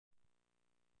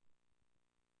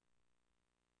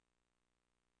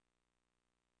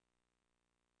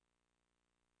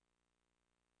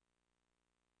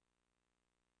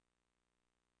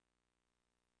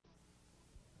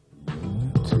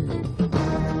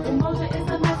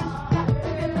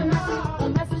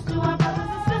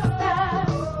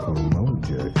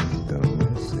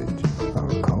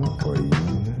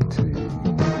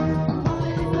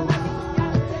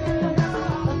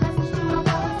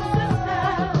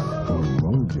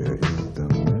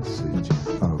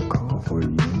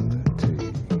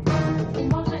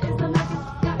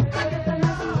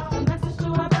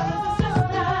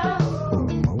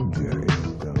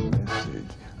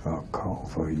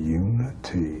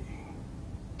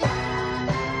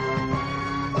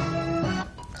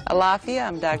Alafia.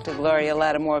 I'm Dr. Gloria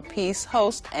Lattimore Peace,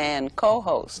 host and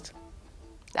co-host.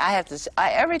 I have to,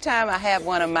 every time I have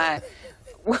one of my,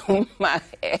 my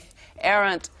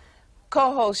errant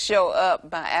co-hosts show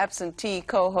up, my absentee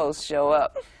co-hosts show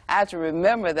up, I have to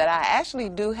remember that I actually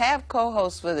do have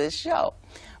co-hosts for this show.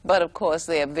 But of course,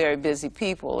 they are very busy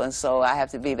people, and so I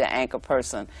have to be the anchor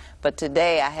person. But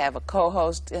today I have a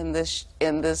co-host in this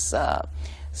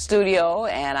studio,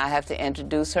 and I have to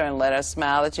introduce her and let her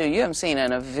smile at you. You haven't seen her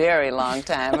in a very long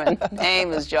time. Her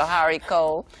name is Johari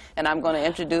Cole, and I'm going to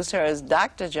introduce her as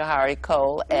Dr. Johari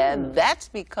Cole, and that's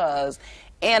because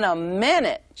in a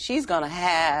minute she's going to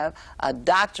have a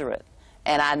doctorate.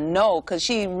 And I know, because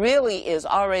she really is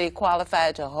already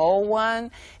qualified to hold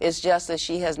one. It's just that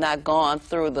she has not gone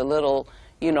through the little,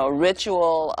 you know,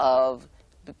 ritual of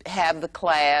have the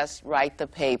class, write the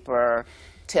paper,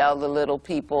 tell the little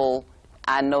people,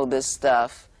 I know this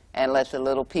stuff, and let the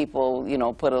little people, you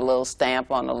know, put a little stamp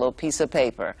on a little piece of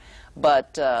paper.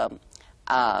 But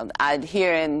I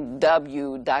hear in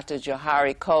W, Dr.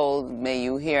 Johari Cole, may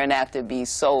you hereinafter be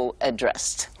so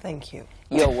addressed. Thank you.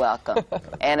 You're welcome.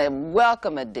 And a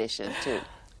welcome addition, too.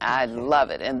 I love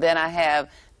it. And then I have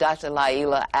Dr.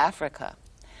 Laila Afrika.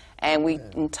 And we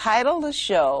entitled the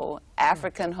show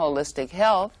African Holistic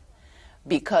Health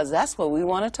because that's what we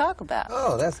want to talk about.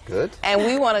 Oh, that's good. And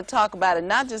we want to talk about it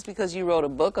not just because you wrote a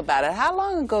book about it. How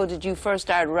long ago did you first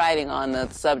start writing on the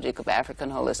subject of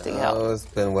African holistic health? Oh, it's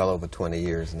been well over 20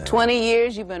 years now. 20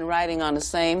 years you've been writing on the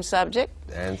same subject?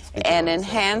 And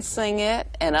enhancing it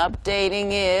and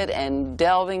updating it and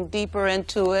delving deeper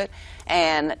into it.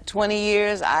 And 20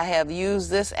 years I have used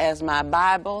this as my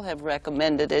Bible, have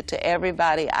recommended it to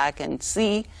everybody I can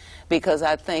see, because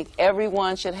I think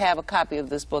everyone should have a copy of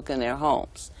this book in their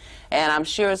homes. And I'm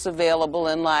sure it's available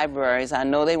in libraries. I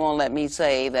know they won't let me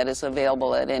say that it's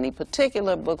available at any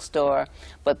particular bookstore,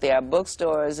 but there are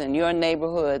bookstores in your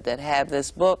neighborhood that have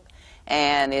this book.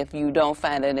 And if you don't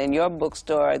find it in your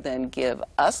bookstore, then give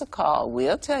us a call.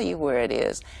 We'll tell you where it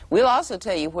is. We'll also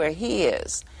tell you where he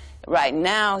is. Right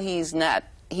now, he's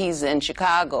in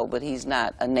Chicago, but he's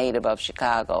not a native of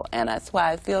Chicago. And that's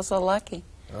why I feel so lucky.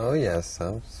 Oh, yes,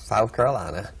 South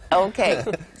Carolina. Okay,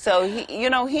 so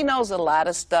he knows a lot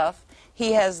of stuff.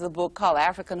 He has the book called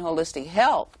African Holistic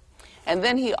Health, and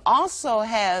then he also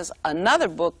has another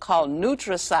book called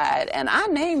Nutricide, and I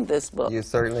named this book. You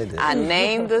certainly did. I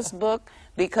named this book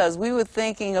because we were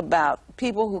thinking about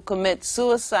people who commit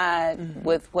suicide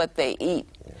with what they eat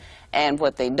and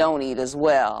what they don't eat as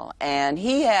well. And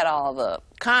he had all the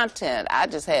content. I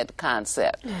just had the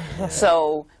concept.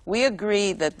 So we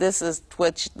agreed that this is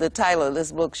what the title of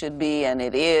this book should be, and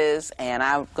it is. And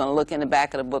I'm going to look in the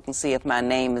back of the book and see if my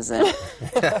name is in it.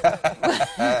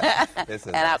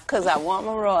 Because I want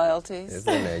my royalties. It's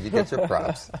in there. You get your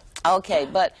props. Okay,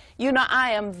 but, you know,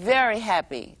 I am very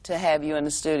happy to have you in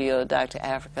the studio, Dr.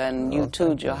 Afrika, and you too,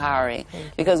 Johari,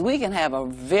 because we can have a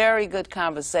very good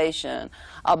conversation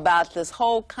about this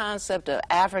whole concept of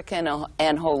African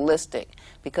and holistic,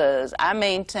 because I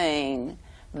maintain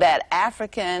that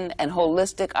African and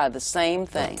holistic are the same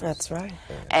thing. That's right.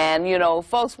 And, you know,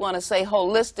 folks want to say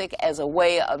holistic as a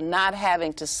way of not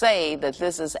having to say that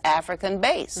this is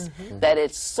African-based, that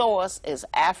its source is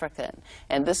African.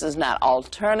 And this is not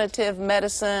alternative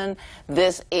medicine.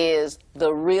 This is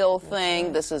the real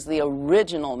thing. This is the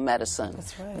original medicine.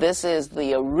 That's right. This is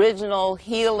the original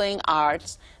healing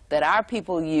arts that our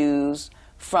people use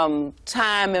from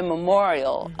time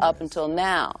immemorial up until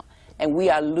now. And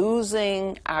we are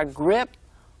losing our grip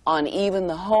on even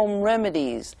the home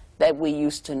remedies that we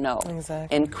used to know.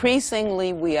 Exactly.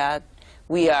 Increasingly, we are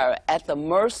at the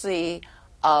mercy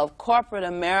of corporate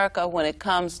America when it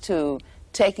comes to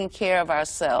taking care of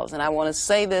ourselves. And I want to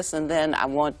say this, and then I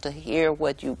want to hear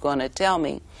what you're going to tell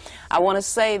me. I want to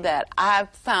say that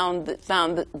I've found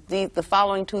the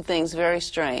following two things very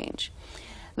strange.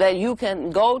 That you can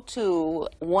go to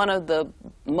one of the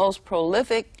most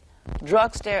prolific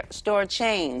drugstore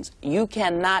chains, you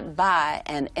cannot buy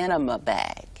an enema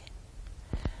bag.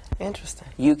 Interesting.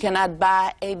 You cannot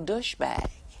buy a douche bag.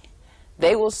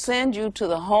 They will send you to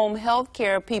the home health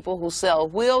care people who sell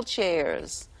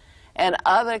wheelchairs and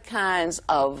other kinds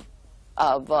of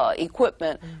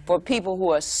equipment for people who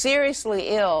are seriously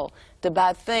ill to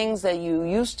buy things that you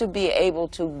used to be able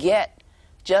to get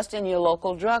just in your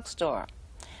local drugstore.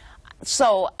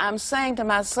 So I'm saying to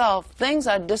myself, things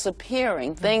are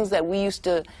disappearing, things that we used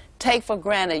to take for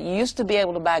granted. You used to be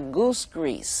able to buy goose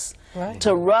grease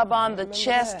to rub on the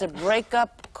chest to break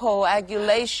up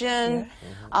coagulation.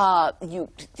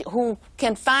 Who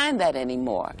can find that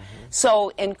anymore?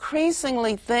 So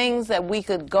increasingly things that we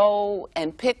could go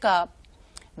and pick up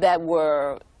that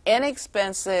were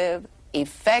inexpensive,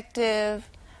 effective,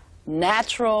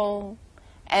 natural,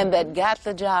 and that got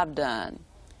the job done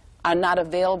are not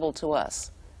available to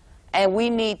us. And we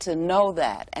need to know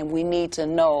that, and we need to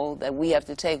know that we have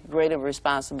to take greater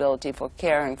responsibility for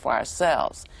caring for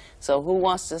ourselves. So who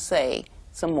wants to say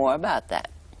some more about that?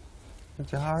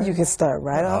 You can start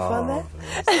right off on that.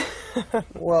 Yes.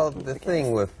 Well, the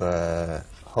thing with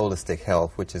holistic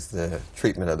health, which is the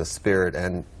treatment of the spirit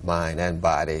and mind and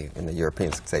body, and the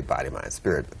Europeans say body, mind,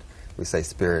 spirit, but we say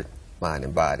spirit, mind,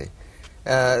 and body.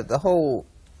 The whole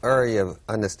area of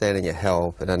understanding your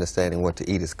health and understanding what to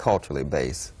eat is culturally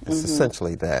based. It's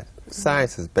essentially that.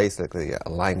 Science is basically a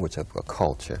language of a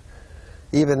culture.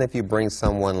 Even if you bring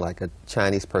someone like a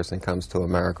Chinese person comes to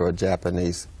America or a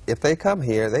Japanese, if they come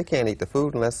here, they can't eat the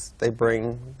food unless they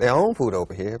bring their own food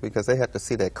over here, because they have to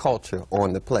see that culture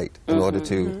on the plate in order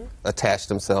to attach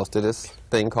themselves to this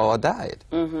thing called a diet.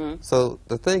 So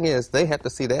the thing is, they have to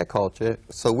see their culture,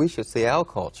 so we should see our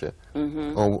culture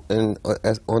on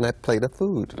that plate of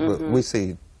food. But we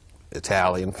see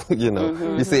Italian, you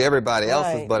know, you see everybody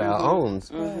else's but our own,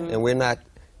 and we're not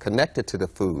connected to the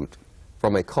food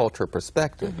from a culture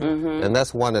perspective. And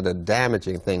that's one of the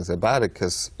damaging things about it,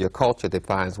 because your culture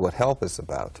defines what health is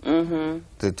about.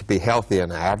 To be healthy in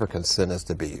the African sense is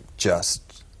to be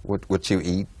just with what you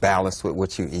eat, balanced with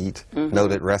what you eat, know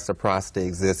that reciprocity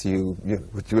exists,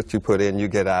 what you put in, you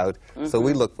get out. So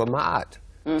we look for ma'at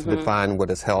to define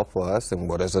what is health for us and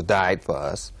what is a diet for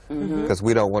us, because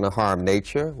we don't want to harm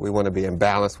nature. We want to be in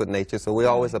balance with nature, so we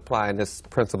always apply this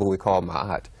principle we call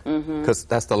ma'at, because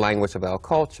that's the language of our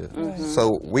culture.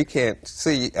 So we can't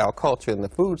see our culture in the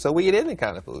food, so we eat any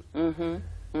kind of food.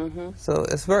 So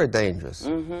it's very dangerous,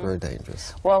 very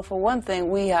dangerous. Well, for one thing,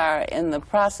 we are in the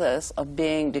process of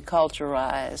being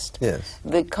deculturized. Yes.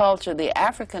 The culture, the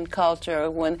African culture,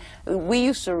 when we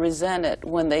used to resent it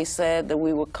when they said that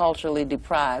we were culturally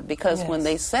deprived, because when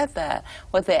they said that,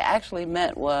 what they actually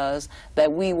meant was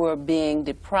that we were being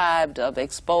deprived of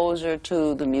exposure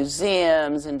to the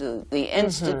museums and to the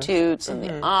institutes and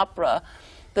the opera,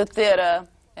 the theater,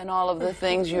 and all of the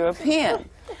things European.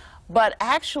 But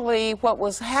actually, what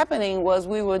was happening was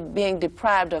we were being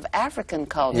deprived of African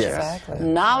culture,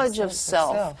 knowledge of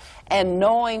self, and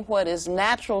knowing what is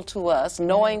natural to us,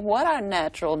 knowing what our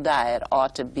natural diet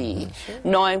ought to be,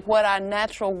 knowing what our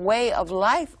natural way of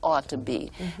life ought to be.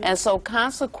 And so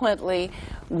consequently,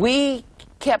 we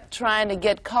kept trying to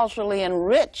get culturally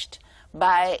enriched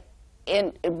by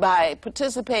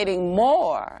participating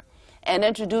more and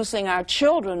introducing our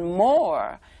children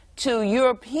more to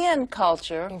European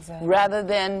culture rather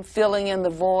than filling in the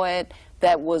void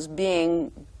that was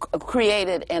being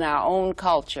created in our own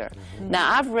culture.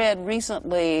 Now, I've read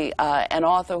recently an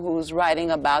author who's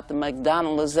writing about the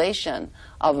McDonaldization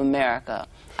of America.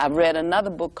 I've read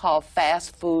another book called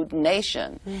Fast Food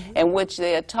Nation, in which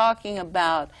they are talking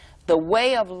about the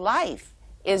way of life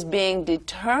is being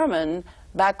determined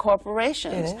by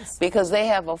corporations, because they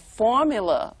have a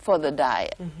formula for the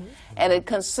diet, and it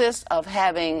consists of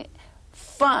having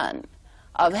fun,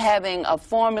 of having a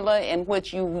formula in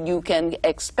which you can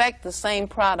expect the same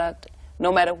product no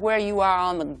matter where you are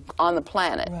on the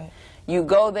planet. You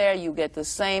go there, you get the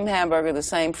same hamburger, the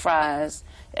same fries,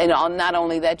 and not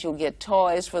only that, you'll get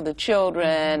toys for the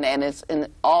children, and it's an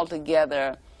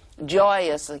altogether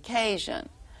joyous occasion.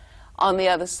 On the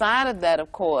other side of that,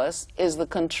 of course, is the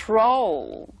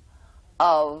control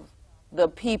of the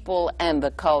people and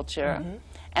the culture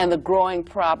and the growing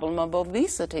problem of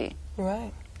obesity.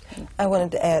 I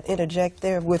wanted to interject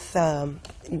there with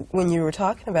when you were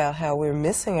talking about how we're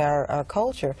missing our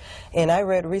culture, and I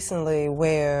read recently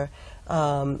where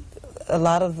a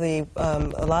lot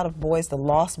of boys, the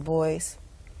lost boys,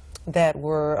 that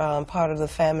were part of the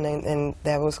famine and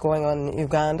that was going on in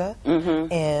Uganda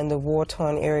and the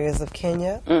war-torn areas of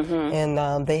Kenya,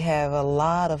 and they have a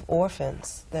lot of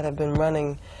orphans that have been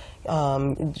running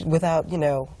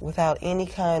without any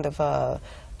kind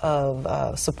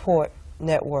of support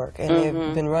network, and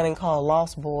they've been running called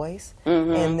Lost Boys,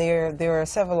 and there are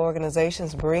several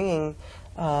organizations bringing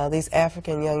these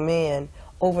African young men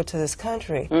over to this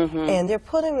country, and they're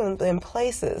putting them in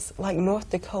places like North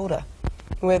Dakota,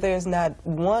 where there's not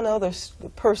one other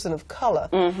person of color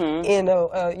in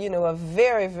a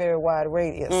very, very wide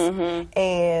radius,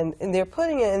 and they're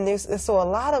putting it in this. So a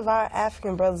lot of our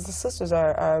African brothers and sisters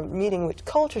are meeting with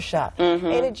culture shock, and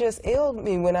it just ailed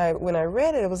me when I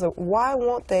read it. It was why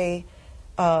won't they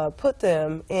put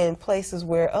them in places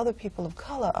where other people of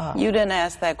color are? You didn't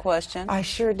ask that question. I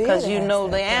sure did. Because you know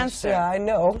the answer. Yeah, I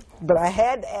know, but I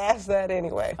had to ask that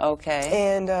anyway.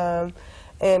 Okay.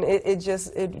 And it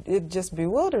just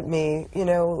bewildered me, you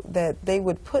know, that they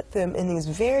would put them in these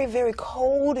very, very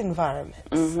cold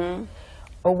environments,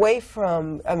 away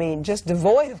from, I mean, just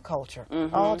devoid of culture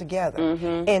altogether,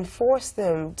 and force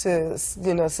them to,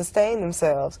 you know, sustain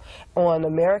themselves on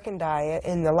American diet.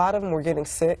 And a lot of them were getting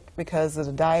sick because of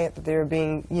the diet that they were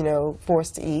being, you know,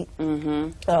 forced to eat.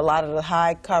 A lot of the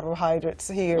high carbohydrates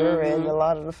here and a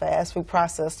lot of the fast food,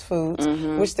 processed foods,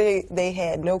 which they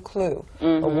had no clue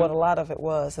of what a lot of it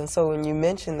was. And so when you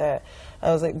mentioned that,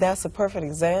 I was like, that's a perfect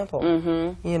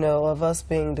example, you know, of us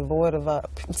being devoid of,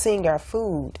 seeing our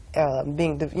food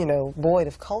being, you know, void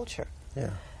of culture,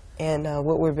 and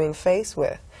what we're being faced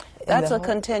with. That's a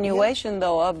continuation,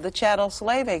 though, of the chattel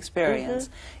slave experience.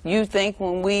 You think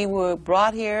when we were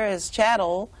brought here as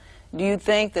chattel, do you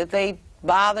think that they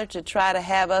bothered to try to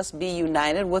have us be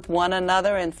united with one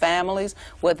another and families?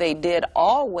 What they did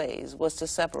always was to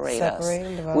separate us.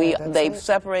 They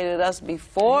separated us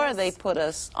before they put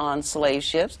us on slave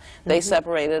ships. They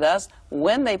separated us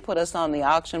when they put us on the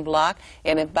auction block.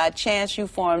 And if by chance you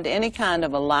formed any kind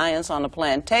of alliance on a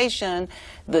plantation,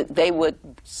 they would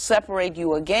separate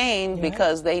you again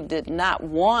because they did not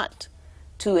want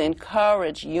to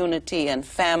encourage unity and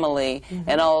family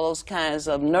and all those kinds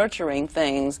of nurturing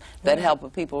things that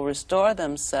help people restore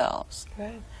themselves.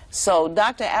 So,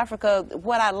 Dr. Africa,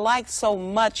 what I liked so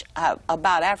much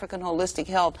about African Holistic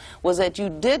Health was that you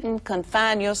didn't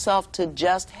confine yourself to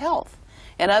just health.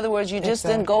 In other words, you just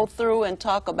didn't go through and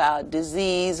talk about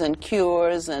disease and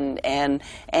cures and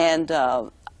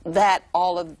that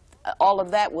all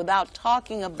of that without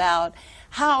talking about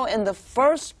how, in the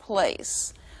first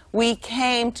place, we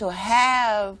came to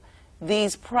have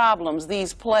these problems,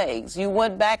 these plagues. You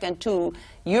went back into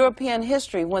European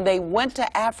history when they went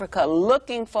to Africa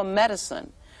looking for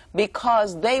medicine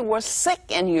because they were sick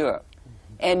in Europe.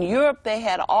 In Europe, they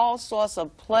had all sorts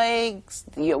of plagues.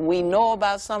 We know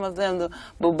about some of them, the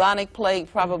bubonic plague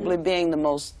probably being the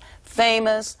most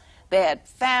famous. They had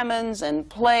famines and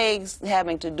plagues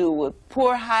having to do with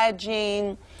poor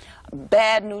hygiene,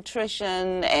 bad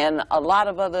nutrition, and a lot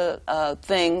of other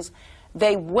things.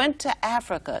 They went to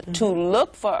Africa to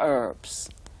look for herbs.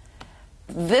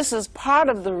 This is part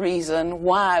of the reason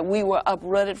why we were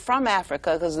uprooted from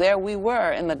Africa, because there we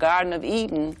were in the Garden of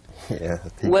Eden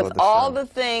with all the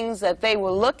things that they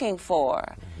were looking for.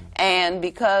 And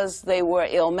because they were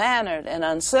ill-mannered and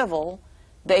uncivil,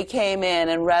 they came in,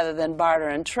 and rather than barter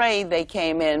and trade, they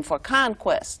came in for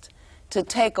conquest, to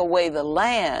take away the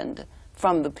land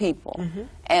from the people,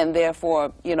 and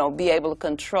therefore, you know, be able to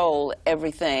control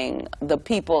everything, the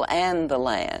people and the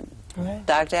land.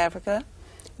 Dr. Africa?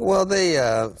 Well, they,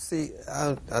 see,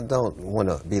 I don't want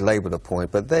to belabor the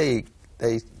point, but they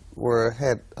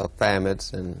had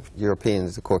famines, and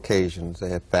Europeans, the Caucasians, they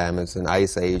had famines and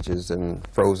ice ages and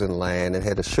frozen land and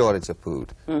had a shortage of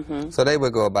food. So they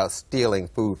would go about stealing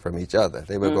food from each other.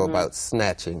 They would go about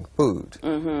snatching food.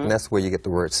 And that's where you get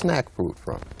the word snack food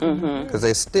from. Because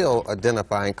they're still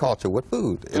identifying culture with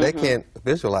food. They can't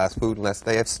visualize food unless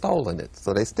they have stolen it.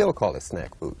 So they still call it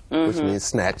snack food, which means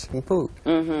snatching food.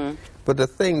 But the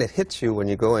thing that hits you when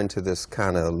you go into this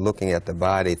kind of looking at the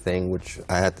body thing, which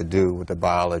I had to do with the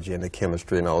biology and the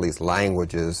chemistry and all these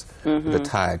languages that are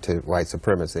tied to white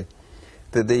supremacy,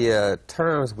 the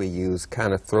terms we use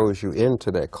kind of throws you into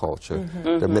that culture.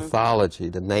 The mythology,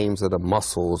 the names of the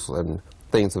muscles and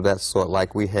things of that sort,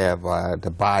 like we have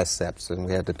the biceps and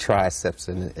we have the triceps,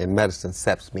 and in medicine,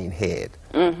 seps mean head.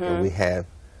 And we have,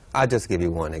 I'll just give you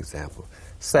one example.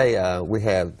 Say we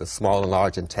have the small and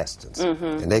large intestines,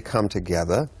 and they come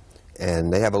together,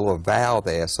 and they have a little valve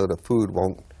there so the food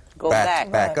won't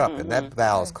back up, and that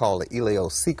valve is called the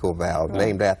ileocecal valve,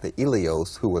 named after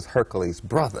Ilios, who was Hercules'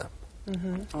 brother.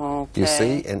 You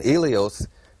see, and Ilios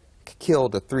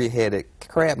killed the three-headed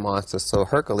crab monster so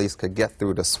Hercules could get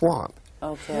through the swamp.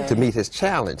 To meet his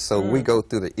challenge. So we go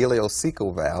through the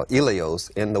ileocecal valve, ileos,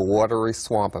 in the watery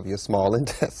swamp of your small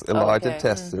intestine, large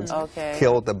intestines,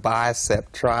 killed the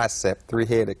bicep, tricep,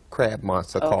 three-headed crab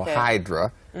monster called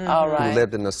Hydra, who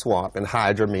lived in the swamp, and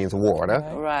Hydra means water.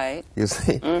 You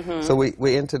see? So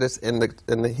we into this,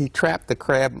 he trapped the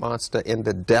crab monster in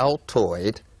the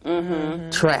deltoid,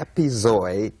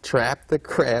 trapezoid, trapped the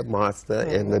crab monster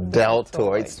in the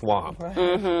deltoid swamp.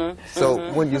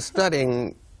 So when you're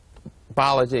studying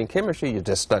biology and chemistry, you're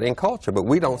just studying culture, but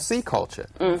we don't see culture.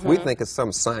 We think it's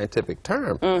some scientific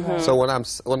term. So when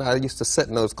I used to sit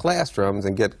in those classrooms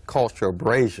and get culture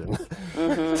abrasion,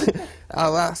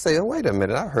 I say, oh, wait a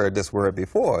minute, I've heard this word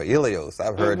before, ileos.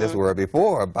 I've heard this word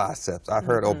before, biceps. I've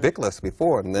heard obliquus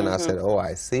before. And then I said, oh,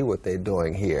 I see what they're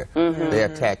doing here. They're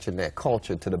attaching their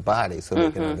culture to the body so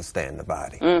they can understand the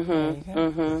body.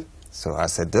 So I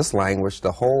said, this language,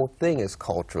 the whole thing is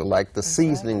cultural, like the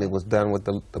seasoning that was done with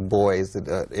the boys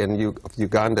in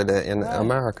Uganda, in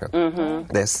America.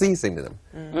 They're seasoning them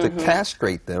to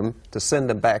castrate them, to send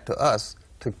them back to us,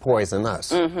 to poison us.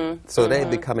 So they're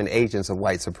becoming agents of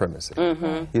white supremacy.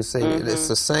 You see, it's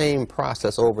the same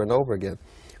process over and over again.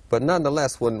 But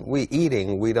nonetheless, when we're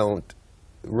eating, we don't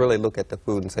really look at the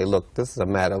food and say, look, this is a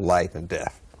matter of life and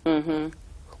death.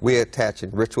 We're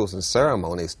attaching rituals and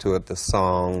ceremonies to it, the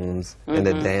songs and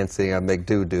the dancing, I make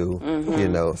doo-doo, you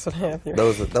know.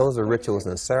 Those are rituals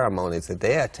and ceremonies that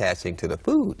they're attaching to the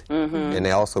food. And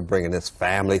they're also bringing this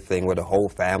family thing where the whole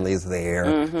family is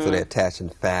there. So they're attaching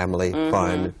family,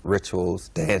 fun, rituals,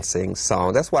 dancing,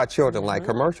 song. That's why children like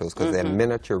commercials, because they're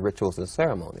miniature rituals and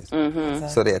ceremonies.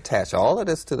 So they attach all of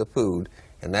this to the food,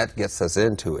 and that gets us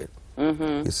into it.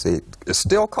 You see, it's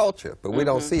still culture, but we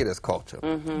don't see it as culture.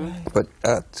 But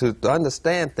to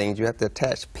understand things, you have to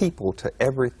attach people to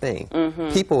everything.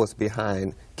 People is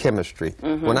behind chemistry.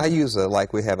 When I use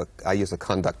I use a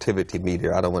conductivity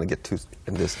meter. I don't want to get too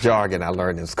in this jargon I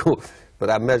learned in school. But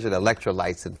I measure the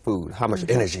electrolytes in food, how much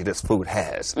energy this food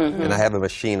has. And I have a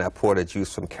machine, I pour the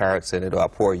juice from carrots in it, or I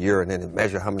pour urine in it and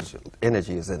measure how much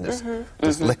energy is in this,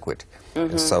 this liquid.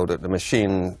 And so the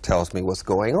machine tells me what's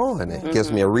going on. It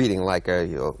gives me a reading like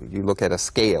you look at a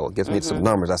scale, it gives me some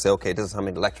numbers. I say, okay, this is how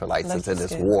many electrolytes is in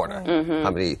this water.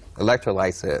 How many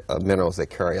electrolytes are minerals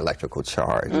that carry electrical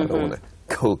charge. I don't want to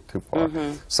go too far.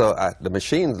 So the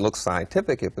machine looks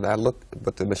scientific,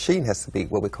 but the machine has to be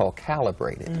what we call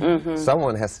calibrated.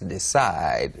 Someone has to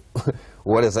decide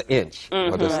what is an inch,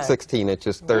 what is 16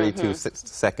 inches, 32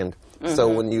 seconds.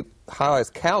 So how it's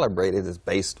calibrated is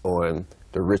based on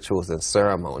the rituals and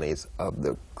ceremonies of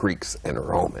the Greeks and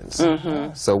Romans.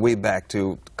 So we back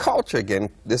to culture again.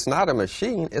 It's not a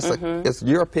machine, it's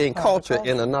European culture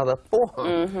in another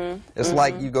form. It's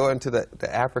like you go into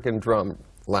the African drum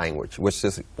language, which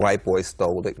is white boys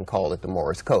stole it and called it the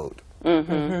Morse code.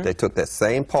 They took that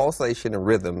same pulsation and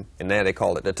rhythm, and now they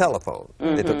call it the telephone.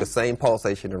 They took the same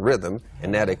pulsation and rhythm,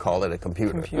 and now they call it a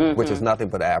computer, which is nothing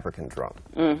but an African drum.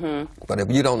 But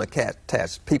if you don't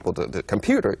attach people to the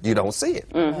computer, you don't see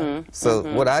it. So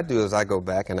what I do is I go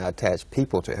back and I attach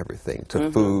people to everything,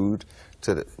 to food,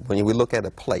 when we look at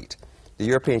a plate. The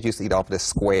Europeans used to eat off this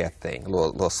square thing, a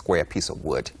little square piece of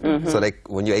wood. So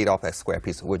when you ate off that square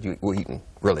piece of wood, you were eating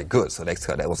really good. So they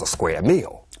said that was a square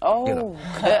meal. Oh, you know.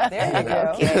 there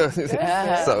you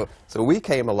go. So we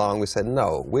came along. We said,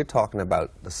 no, we're talking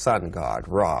about the sun god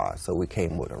Ra. So we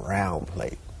came with a round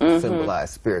plate.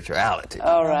 Symbolize spirituality.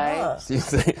 All right. So, you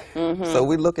see? So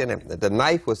we looking at the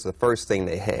knife was the first thing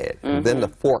they had, and then the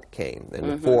fork came,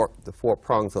 and the four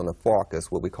prongs on the fork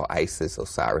is what we call Isis,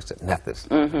 Osiris, and Nephthys.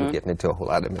 We're getting into a whole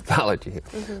lot of mythology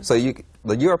here. So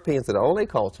the Europeans are the only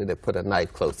culture that put a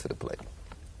knife close to the plate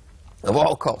of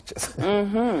all cultures,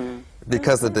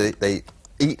 because of they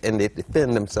eat and they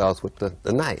defend themselves with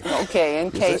the knife. Okay, in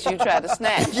case you try to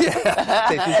snatch. In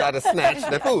case you try to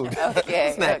snatch the food.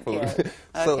 Snack food.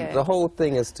 So the whole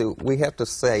thing is we have to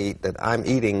say that I'm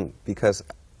eating because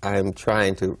I'm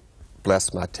trying to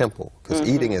bless my temple, because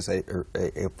eating is a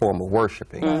form of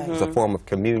worshiping. It's a form of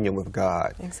communion with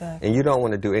God. And you don't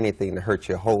want to do anything to hurt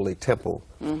your holy temple.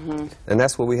 And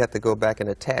that's where we have to go back and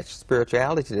attach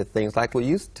spirituality to things like we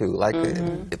used to. Like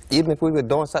even if we were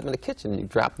doing something in the kitchen, you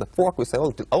drop the fork, we say,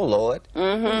 oh Lord.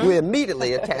 We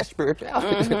immediately attach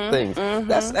spirituality to things.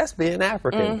 That's being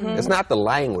African. It's not the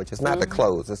language, it's not the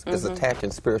clothes, it's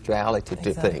attaching spirituality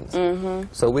to things.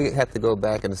 So we have to go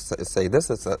back and say,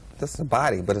 this is a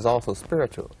body, but it's also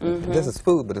spiritual. This is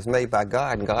food, but it's made by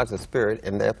God, and God's a spirit,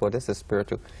 and therefore this is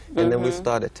spiritual. And then we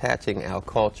start attaching our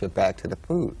culture back to the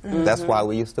food. That's why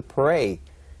we used to pray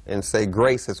and say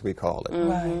grace, as we call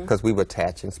it, because we were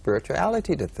attaching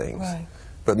spirituality to things.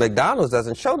 But McDonald's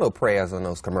doesn't show no prayers on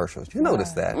those commercials. You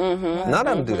notice that. None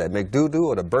of them do that. McDoo-Doo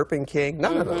or the Burping King,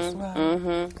 none of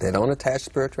those. They don't attach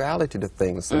spirituality to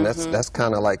things, and that's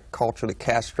kind of like culturally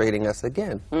castrating us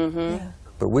again.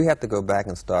 But we have to go back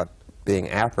and start being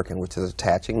African, which is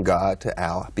attaching God to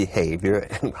our behavior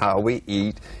and how we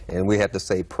eat, and we have to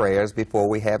say prayers before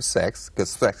we have sex, because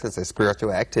sex is a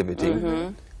spiritual activity.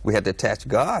 We have to attach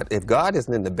God. If God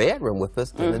isn't in the bedroom with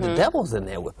us, then the devil's in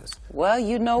there with us. Well,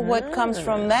 you know what comes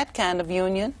from that kind of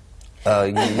union?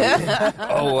 Oh,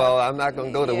 well, I'm not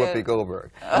going to go to Whoopi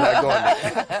Goldberg. I'm not going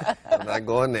there. I'm not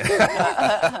going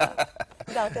there.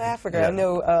 Dr. Afrikan, I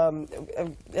know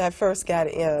I first got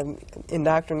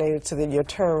indoctrinated to your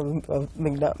term of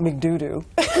McDoodoo,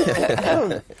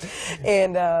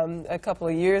 and a couple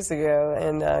of years ago,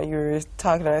 and you were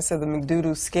talking, and I said the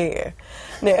McDoodoo scare.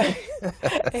 Now,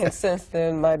 and since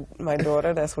then, my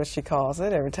daughter, that's what she calls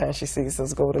it every time she sees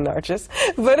those golden arches.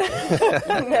 But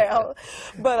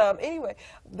anyway,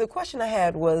 the question I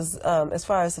had was, as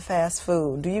far as the fast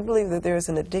food, do you believe that there is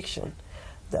an addiction,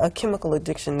 a chemical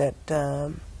addiction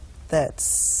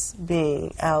that's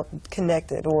being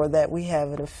connected, or that we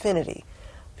have an affinity?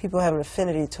 People have an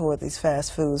affinity toward these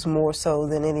fast foods more so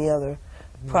than any other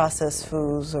processed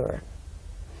foods, or?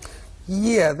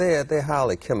 Yeah, they're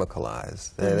highly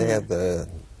chemicalized. They have the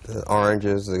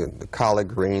oranges, the collard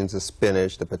greens, the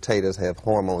spinach, the potatoes have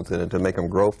hormones in it to make them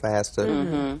grow faster.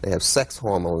 They have sex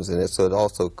hormones in it, so it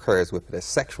also occurs with a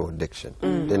sexual addiction.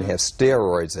 Then they have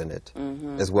steroids in it,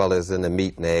 as well as in the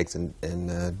meat and eggs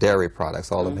and dairy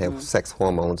products. All of them have sex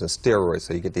hormones and steroids,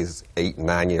 so you get these 8- and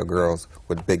 9-year-old girls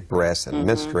with big breasts and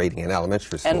menstruating in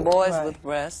elementary school. And boys with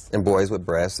breasts. And boys with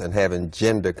breasts, and having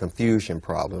gender confusion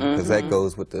problems, because that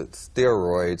goes with the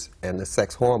steroids and the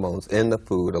sex hormones in the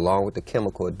food, along with the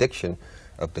chemical addiction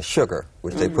of the sugar,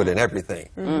 which they put in everything.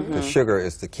 Because sugar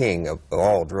is the king of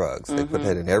all drugs. They put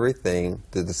that in everything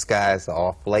to disguise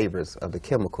all flavors of the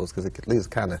chemicals, because it leaves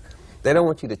kind of, they don't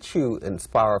want you to chew and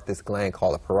spar up this gland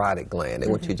called a parotid gland. They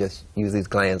want you to just use these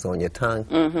glands on your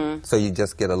tongue, so you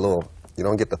just get a little, you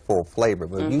don't get the full flavor.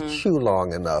 But if you chew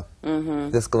long enough,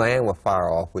 this gland will fire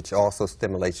off, which also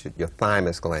stimulates your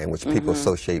thymus gland, which people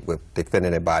associate with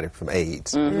defending their body from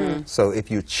AIDS. So if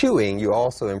you're chewing, you're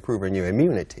also improving your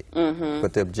immunity.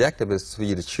 But the objective is for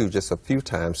you to chew just a few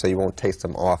times so you won't taste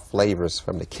some off flavors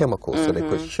from the chemicals. So they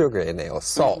put sugar in there or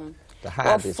salt.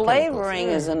 Well, flavoring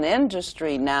is an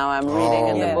industry now. I'm reading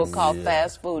in the book called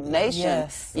Fast Food Nation.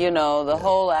 You know, the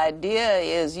whole idea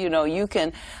is, you know, you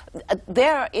can,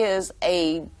 there is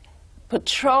a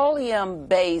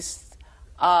petroleum-based,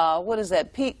 what is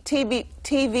that, TVP?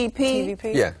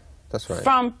 TVP? Yeah, that's right.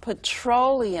 From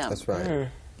petroleum. That's right.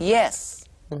 Yes.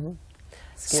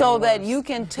 So that you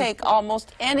can take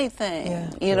almost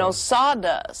anything, you know,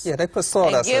 sawdust. Yeah, they put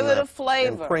sawdust and give it a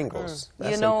flavor. in Pringles.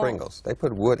 That's you know, in Pringles. They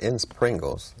put wood in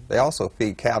Pringles. They also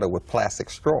feed cattle with plastic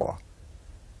straw.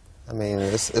 I mean,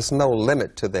 it's no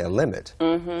limit to their limit,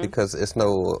 because it's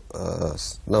no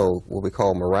what we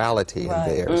call morality in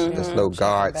there. There's no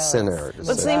God centered.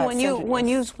 But see, when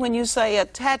you say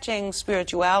attaching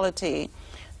spirituality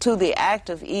to the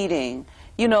act of eating,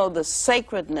 you know, the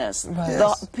sacredness.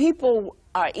 The people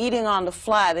are eating on the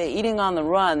fly, they're eating on the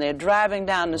run, they're driving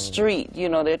down the street, you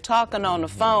know, they're talking on the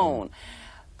phone.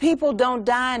 People don't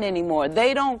dine anymore.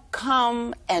 They don't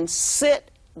come and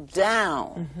sit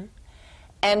down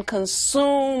and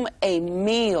consume a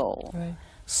meal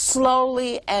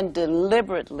slowly and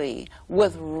deliberately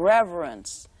with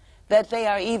reverence, that they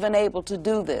are even able to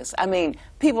do this. I mean,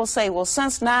 people say, well,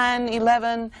 since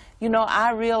 9/11, you know,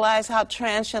 I realize how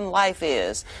transient life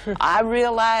is. I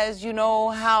realize, you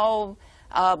know, how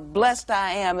blessed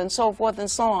I am, and so forth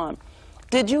and so on.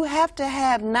 Did you have to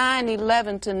have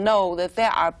 9/11 to know that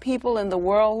there are people in the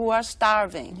world who are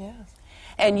starving? Yes.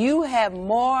 And you have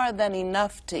more than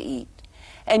enough to eat.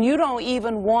 And you don't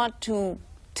even want to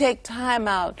take time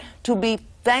out to be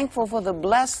thankful for the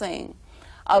blessing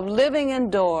of living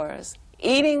indoors,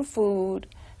 eating food,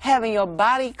 having your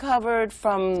body covered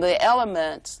from the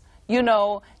elements, you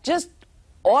know, just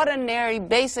ordinary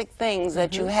basic things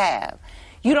that you have.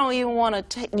 You don't even want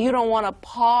to you don't want to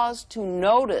pause to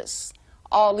notice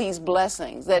all these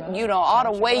blessings that, you know, ought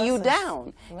to weigh you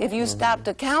down. If you stop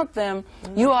to count them,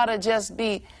 you ought to just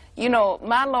be, you know,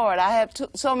 my Lord, I have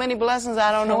so many blessings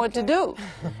I don't know what to do.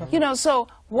 You know, so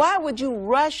why would you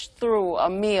rush through a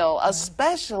meal,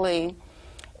 especially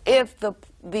if the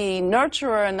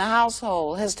nurturer in the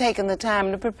household has taken the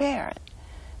time to prepare it,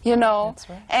 you know? That's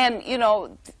right. And, you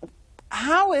know,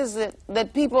 how is it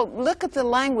that people, look at the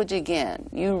language again,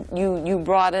 you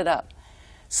brought it up.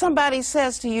 Somebody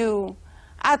says to you,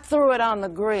 I threw it on the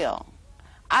grill.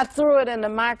 I threw it in the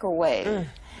microwave.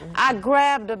 I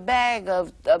grabbed a bag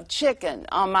of chicken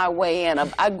on my way in.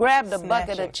 I grabbed a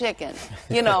bucket of chicken,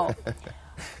 you know.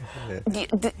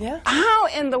 How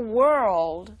in the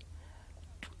world,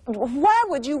 why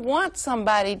would you want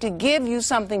somebody to give you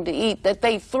something to eat that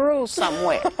they threw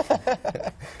somewhere?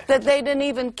 That they didn't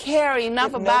even care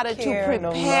enough about it to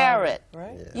prepare it.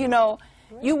 You know,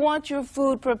 you want your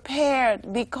food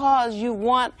prepared because you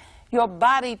want your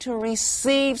body to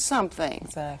receive something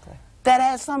that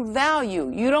has some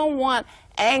value. You don't want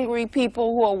angry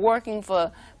people who are working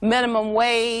for minimum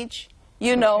wage,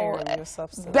 you know,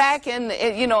 back in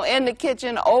the, you know, in the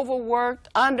kitchen, overworked,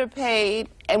 underpaid,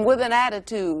 and with an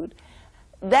attitude,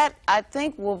 that I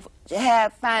think will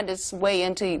find its way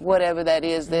into whatever that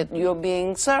is that you're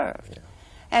being served. Yeah.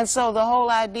 And so the whole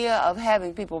idea of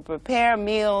having people prepare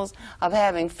meals, of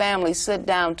having families sit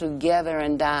down together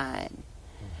and dine,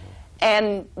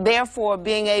 and therefore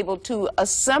being able to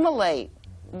assimilate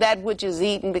that which is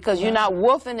eaten, because you're not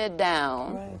wolfing it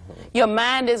down. Right. Your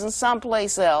mind isn't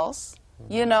someplace else,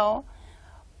 you know.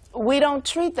 We don't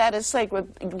treat that as sacred.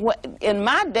 In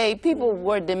my day, people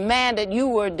were demanded, you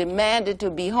were demanded to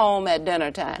be home at dinner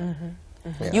time.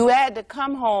 Yeah. You had to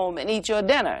come home and eat your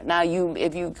dinner. Now,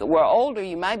 if you were older,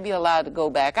 you might be allowed to go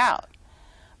back out.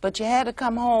 But you had to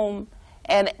come home,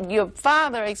 and your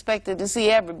father expected to see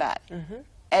everybody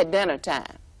at dinner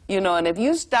time. You know, and if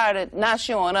you started not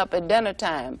showing up at dinner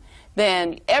time,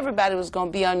 then everybody was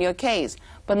going to be on your case.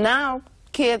 But now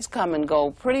kids come and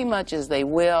go pretty much as they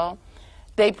will.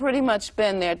 They pretty much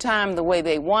spend their time the way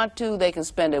they want to. They can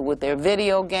spend it with their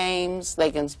video games. They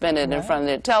can spend it in front of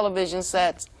their television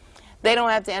sets. They don't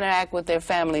have to interact with their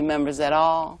family members at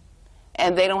all.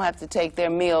 And they don't have to take their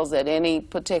meals at any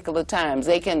particular times.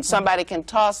 They can, somebody can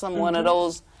toss them one of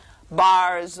those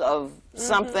bars of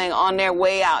something on their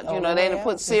way out. You know, they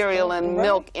put cereal and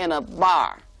milk in a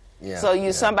bar. Yeah,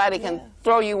 so somebody can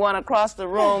throw you one across the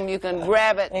room. You can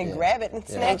grab it and grab it and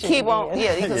snatch it. Keep on, you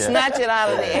can snatch it out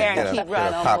of the air and keep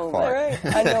right on moving. Right.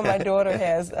 I know my daughter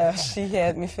has. She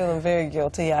had me feeling very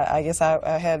guilty. I guess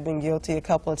I had been guilty a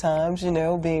couple of times. You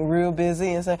know, being real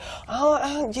busy and saying,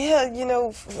 "Oh, yeah, you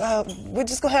know, we're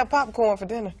just gonna have popcorn for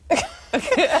dinner."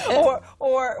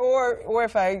 or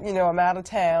if I, you know, I'm out of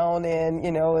town and,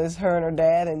 you know, it's her and her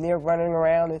dad and they're running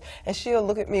around and she'll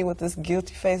look at me with this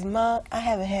guilty face, "Mom, I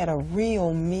haven't had a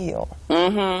real meal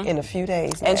in a few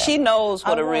days now." And she knows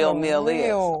what a real meal is.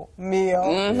 Real meal.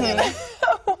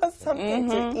 I want something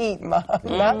to eat, Mom.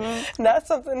 Not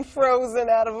something frozen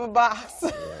out of a box.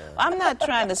 I'm not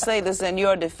trying to say this in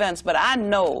your defense, but I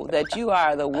know that you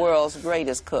are the world's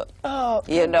greatest cook. Oh,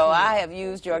 you know, I have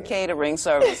used your catering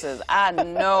services. I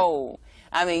know.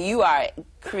 I mean, you are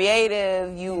creative,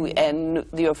 and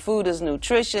your food is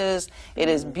nutritious, it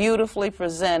is beautifully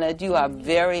presented, you are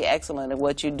very excellent at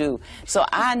what you do. So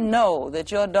I know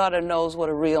that your daughter knows what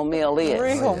a real meal is.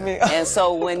 Real meal. And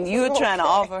so when you're trying to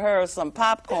offer her some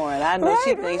popcorn, I know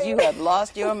she thinks you have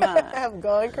lost your mind. I've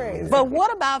gone crazy. But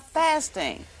what about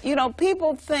fasting? You know,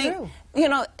 people think, you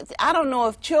know, I don't know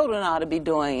if children ought to be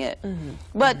doing it,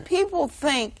 but people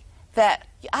think that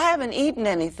I haven't eaten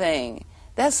anything.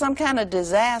 That's some kind of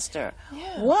disaster.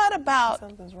 Yeah. What about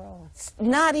something's wrong.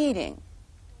 Not eating?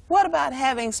 What about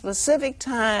having specific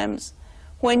times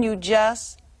when you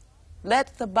just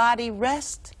let the body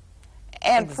rest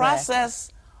and process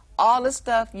all the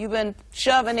stuff you've been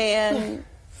shoving in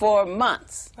for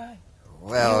months? Right.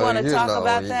 Well, you want to talk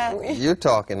about that? You're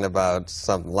talking about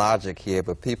some logic here,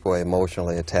 but people are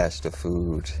emotionally attached to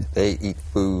food. They eat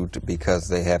food because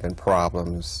they're having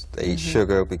problems. They eat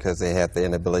sugar because they have the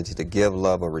inability to give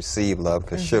love or receive love,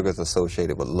 because sugar is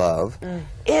associated with love.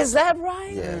 Is that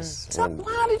right? Yes. So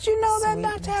how did you know that,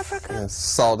 Dr. Afrikan? And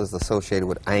salt is associated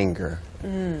with anger.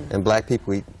 And black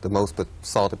people eat the most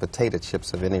salted potato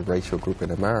chips of any racial group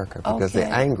in America because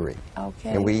they're angry.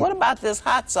 Okay. And what about this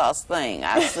hot sauce thing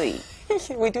I see?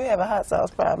 We do have a hot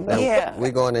sauce problem. Yeah.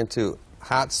 We're going into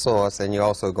hot sauce, and you're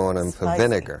also going in for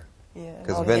vinegar.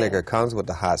 Because vinegar comes with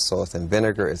the hot sauce, and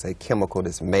vinegar is a chemical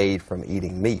that's made from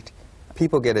eating meat.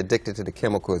 People get addicted to the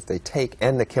chemicals they take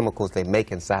and the chemicals they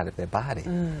make inside of their body.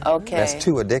 Okay. That's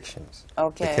two addictions.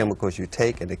 Okay. The chemicals you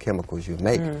take and the chemicals you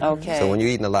make. Okay. So when you're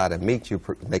eating a lot of meat, you're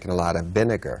making a lot of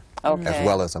vinegar as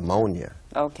well as ammonia.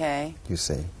 Okay. You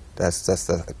see. That's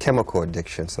the chemical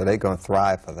addiction, so they're going to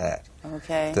thrive for that.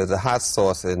 Okay. The hot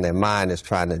sauce in their mind is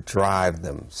trying to drive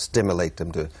them, stimulate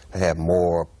them to have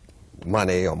more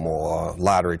money or more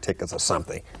lottery tickets or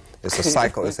something. It's a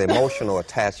cycle. It's emotional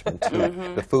attachment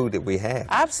to the food that we have.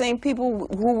 I've seen people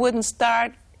who wouldn't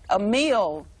start a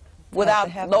meal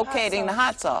without locating the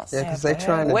hot sauce. Yeah, because they're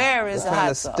trying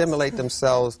to stimulate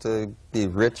themselves to be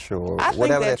rich or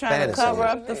whatever their fantasy is. I think they're trying to cover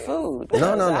up the food.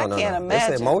 No. I can't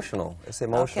imagine. It's emotional. It's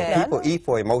emotional. Okay. People eat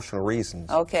for emotional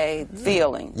reasons. Okay,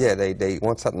 feelings. Yeah, they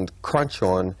want something to crunch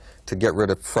on to get rid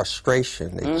of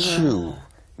frustration. They chew.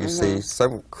 You see,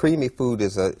 some creamy food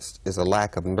is a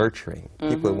lack of nurturing.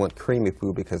 People want creamy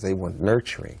food because they want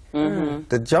nurturing.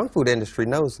 The junk food industry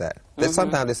knows that.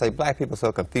 Sometimes they say, black people are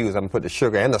so confused, I'm going to put the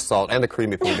sugar and the salt and the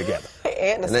creamy food together.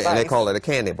 and they call it a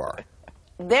candy bar.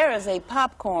 there is a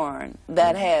popcorn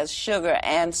that has sugar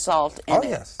and salt in it.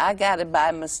 Yes. I got it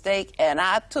by mistake, and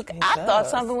I thought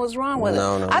something was wrong with it.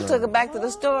 I took it back to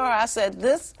the store. I said,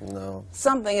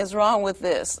 something is wrong with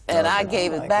this, and I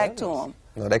gave it back to them.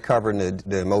 No, they're covering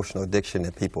the emotional addiction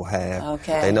that people have.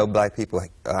 Okay. They know black people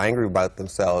are angry about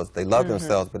themselves. They love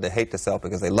themselves, but they hate themselves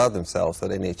because they love themselves, so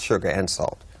they need sugar and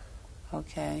salt.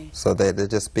 Okay. So they're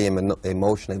just being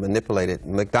emotionally manipulated.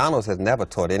 McDonald's has never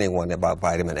taught anyone about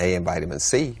vitamin A and vitamin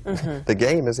C. The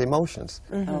game is emotions.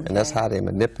 And that's how they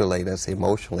manipulate us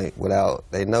emotionally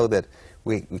they know that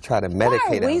we try to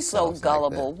medicate ourselves. Why are we so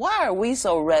gullible? Why are we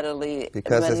so readily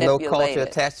Because there's no culture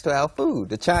attached to our food.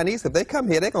 The Chinese, if they come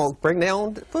here, they're going to bring their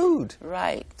own food.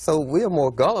 Right. So we're more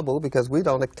gullible because we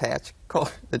don't attach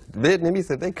culture. The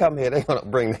Vietnamese, if they come here, they're going to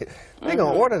bring they're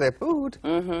going to order their food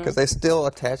because they still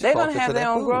attach culture to their food. They're going to have their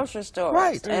own grocery stores.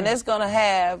 Right. And it's going to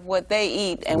have what they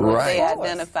eat and what they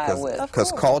identify with.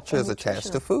 Because culture is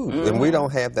attached to food. And we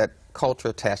don't have that culture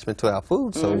attachment to our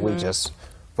food, so we're just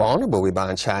vulnerable. We're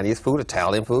buying Chinese food,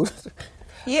 Italian food.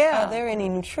 Yeah. Are there any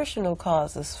nutritional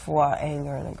causes for our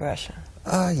anger and aggression?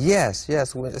 Yes,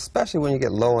 especially when you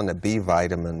get low on the B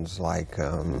vitamins, like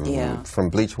from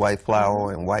bleached white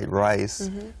flour and white rice.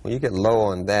 When you get low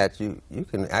on that, you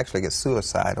can actually get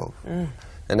suicidal.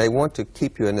 And they want to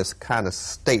keep you in this kind of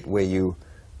state where you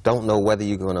don't know whether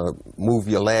you're going to move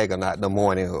your leg or not in the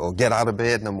morning or get out of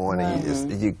bed in the morning.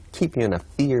 You keep you in a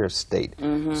fear state.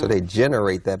 So they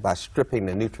generate that by stripping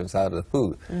the nutrients out of the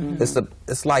food.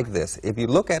 It's like this. If you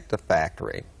look at the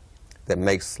factory that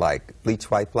makes like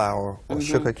bleached white flour or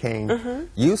sugar cane,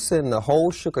 you send the whole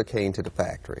sugar cane to the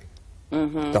factory.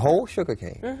 The whole sugar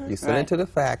cane. You send it to the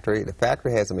factory. The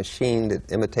factory has a machine that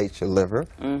imitates your liver,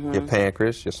 your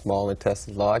pancreas, your small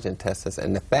intestines, large intestines,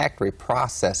 and the factory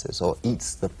processes or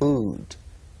eats the food.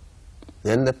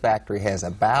 Then the factory has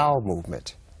a bowel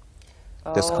movement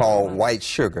that's called white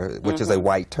sugar, which is a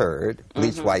white turd,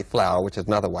 bleached white flour, which is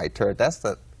another white turd. That's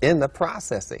in the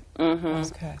processing.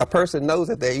 A person knows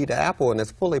that they eat an apple and it's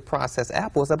fully processed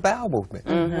apple is a bowel movement.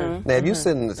 Now, if you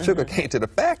send the sugar cane to the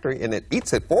factory and it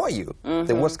eats it for you,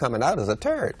 then what's coming out is a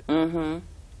turd.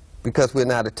 Because we're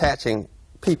not attaching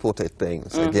people to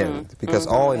things again, because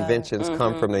all inventions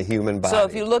come from the human body. So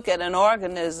if you look at an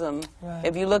organism,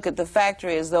 if you look at the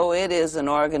factory as though it is an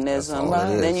organism,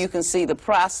 then you can see the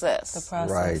process,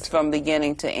 from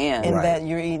beginning to end. And that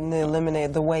you're eating to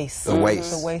eliminate the waste. The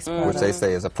waste, part which they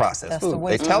say is a processed food.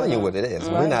 They're telling you what it is.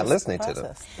 We're not listening to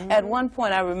them. At one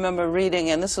point I remember reading,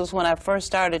 and this was when I first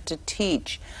started to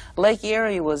teach, Lake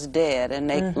Erie was dead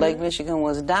and Lake Michigan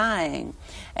was dying.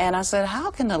 And I said,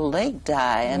 how can a lake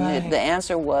die? And the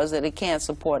answer was that it can't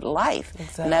support life.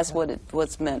 And that's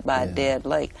what's meant by a dead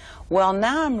lake. Well,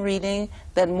 now I'm reading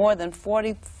that more than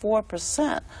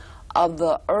 44% of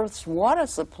the Earth's water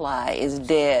supply is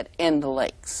dead in the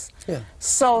lakes.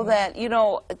 So that, you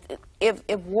know,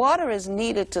 if water is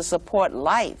needed to support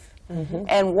life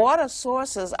and water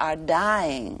sources are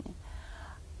dying,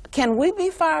 can we be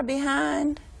far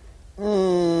behind?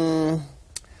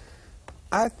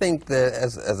 I think that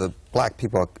as a black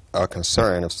people are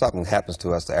concerned, if something happens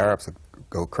to us, the Arabs will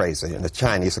go crazy and the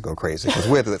Chinese will go crazy because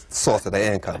we're the source of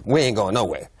their income. We ain't going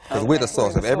nowhere because we're the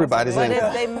source of everybody's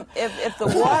income. If the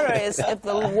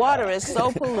water is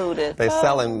so polluted, they're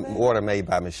selling water made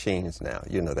by machines now.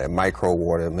 You know, they're micro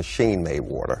water, machine-made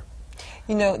water.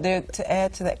 You know, to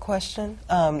add to that question,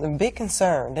 a big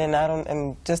concern,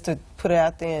 and just to put it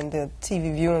out there in the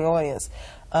TV viewing audience,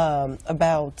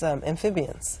 about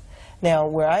amphibians. Now,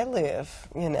 where I live,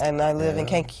 and I live in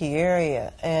Kankakee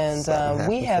area, and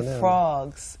we have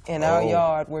frogs in our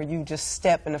yard where you just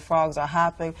step and the frogs are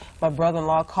hopping. My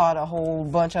brother-in-law caught a whole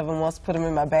bunch of them once, put them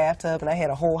in my bathtub, and I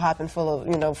had a whole hopping full of,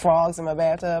 you know, frogs in my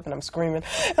bathtub, and I'm screaming.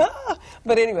 Ah!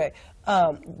 But anyway,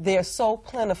 they're so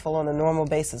plentiful on a normal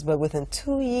basis, but within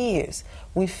 2 years,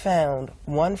 we found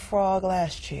one frog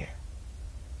last year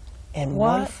and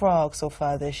one frog so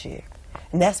far this year.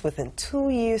 And that's within 2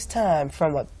 years' time,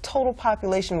 from a total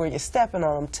population where you're stepping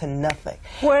on them to nothing.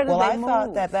 Where did they I move?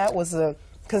 Thought that was a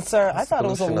concern. I thought it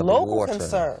was a local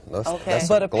concern.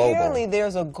 But apparently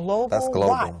there's a global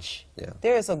watch.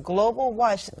 There is a global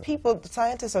watch.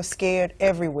 Scientists are scared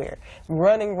everywhere,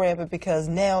 running rampant because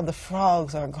now the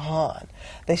frogs are gone.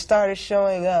 They started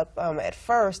showing up, at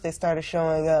first they started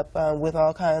showing up with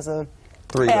all kinds of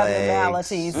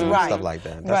abnormalities, stuff like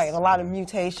that. A lot of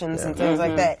mutations and things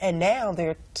like that. And now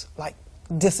they're like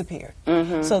disappeared.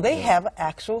 So they have an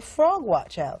actual frog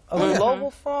watch out, a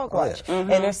global frog watch. And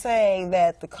they're saying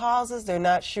that the causes, they're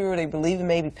not sure. They believe it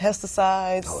may be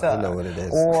pesticides. I know what it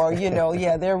is. Or, you know,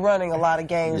 they're running a lot of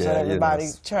games on everybody,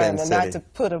 trying to not to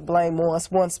put a blame on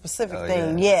one specific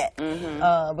thing yet.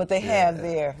 But they have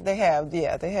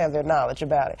their knowledge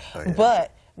about it.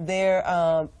 But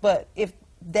if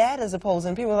that is opposed,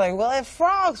 and people are like, well, if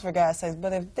frogs, for God's sakes,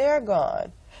 but if they're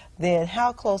gone, then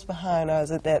how close behind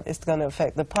us is it that it's going to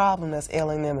affect the problem that's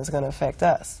ailing them is going to affect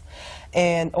us,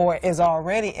 or is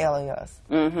already ailing us,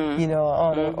 you know,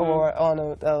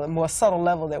 on a more subtle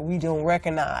level that we don't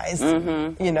recognize,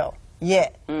 you know,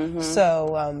 yet.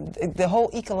 So the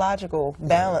whole ecological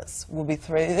balance will be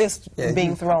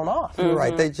being thrown off. You're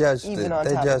right. They judged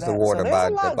the water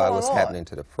by what's happening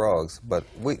to the frogs, but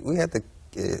we have to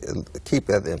keep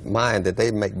that in mind that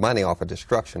they make money off of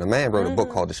destruction. A man wrote a book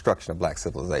called Destruction of Black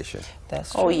Civilization.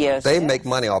 That's true. Oh, yes. They make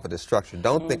money off of destruction.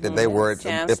 Don't think that they worried.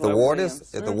 If the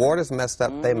water's messed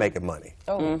up, they making money.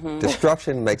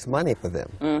 Destruction makes money for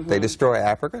them. They destroy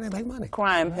Africa, they make money.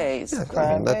 Crime pays.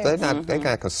 They're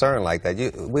not concerned like that.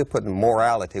 We're putting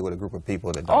morality with a group of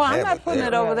people that don't have it. I'm not putting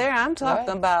it over there. I'm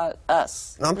talking about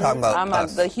us. I'm talking about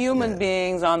us. The human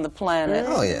beings on the planet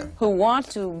who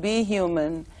want to be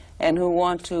human and who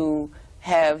want to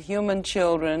have human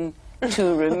children,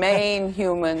 to remain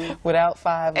human. Without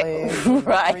 5 legs.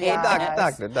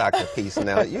 Right. Dr. Peace,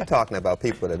 now you're talking about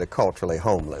people that are culturally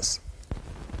homeless.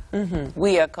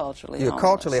 We are culturally homeless. You're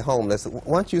culturally homeless.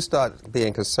 Once you start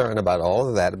being concerned about all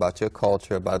of that, about your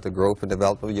culture, about the growth and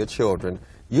development of your children,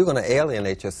 you're going to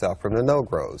alienate yourself from the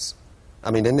Negroes. I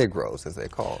mean, the Negroes, as they're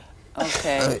called.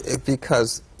 Okay.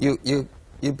 Because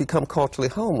you become culturally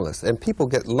homeless, and people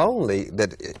get lonely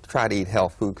that try to eat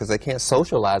health food because they can't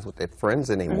socialize with their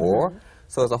friends anymore.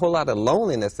 So there's a whole lot of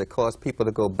loneliness that causes people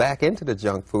to go back into the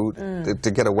junk food to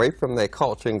get away from their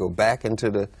culture and go back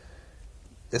into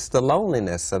it's the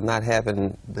loneliness of not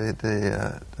having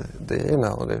the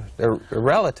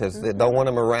relatives that don't want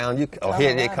them around.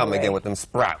 Here they come again with them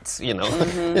sprouts, you know.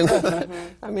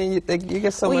 I mean, you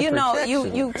get so much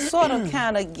rejection. You sort of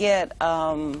kind of get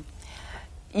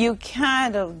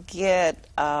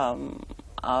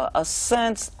a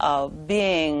sense of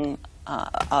being,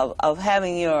 of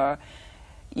having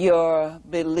your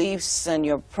beliefs and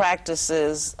your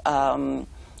practices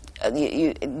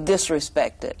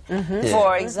disrespected.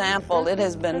 For example, it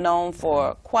has been known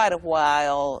for quite a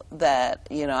while that,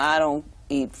 you know, I don't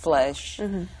eat flesh.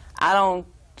 I've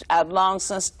long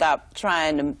since stopped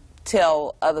trying to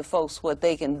tell other folks what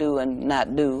they can do and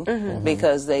not do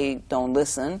because they don't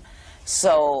listen.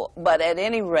 So, but at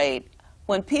any rate,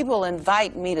 when people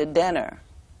invite me to dinner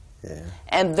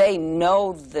and they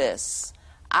know this,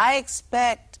 I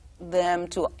expect them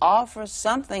to offer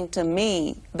something to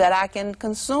me that I can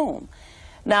consume.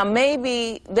 Now,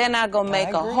 maybe they're not going to make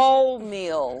a whole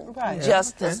meal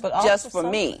just for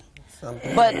me.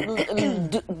 But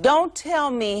don't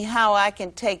tell me how I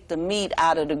can take the meat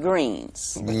out of the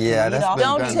greens. Yeah,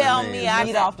 don't tell me I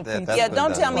can.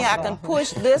 Don't tell me I can push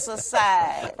this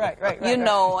aside. You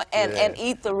know, and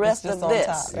eat the rest of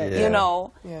this. You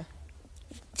know,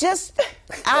 just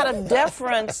out of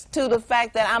deference to the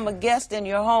fact that I'm a guest in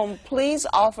your home, please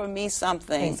offer me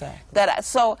something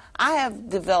so I have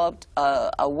developed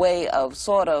a way of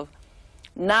sort of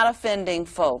not offending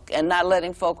folk and not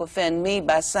letting folk offend me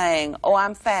by saying, oh,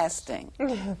 I'm fasting.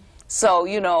 So,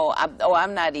 you know,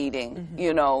 I'm not eating,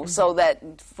 you know, so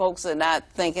that folks are not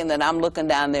thinking that I'm looking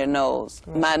down their nose,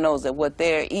 my nose at what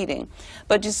they're eating.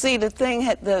 But you see, the thing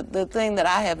that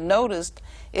I have noticed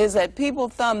is that people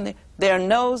thumb their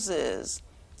noses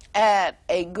at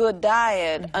a good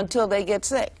diet until they get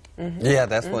sick. Yeah,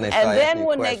 that's when they start and then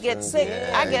when they get sick,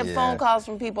 I get phone calls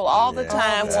from people all the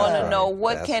time wanting to know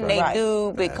what can they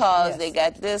do because they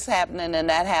got this happening and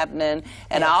that happening,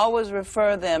 and I always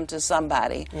refer them to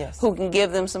somebody who can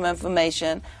give them some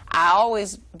information.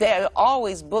 There are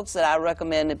always books that I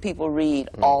recommend that people read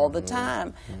all the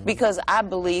time because I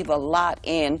believe a lot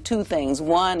in two things.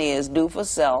 One is do for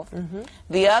self.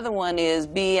 The other one is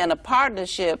be in a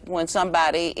partnership when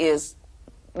somebody is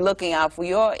looking out for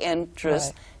your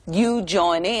interests. You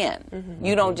join in.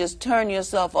 You don't just turn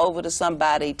yourself over to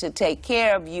somebody to take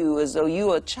care of you as though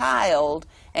you're a child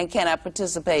and cannot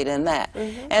participate in that.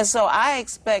 And so I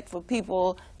expect for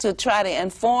people to try to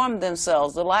inform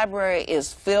themselves. The library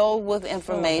is filled with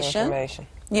information.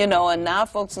 You know, and now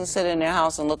folks can sit in their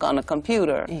house and look on the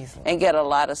computer and get a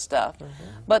lot of stuff.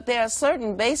 But there are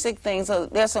certain basic things,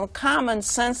 there's some common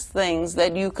sense things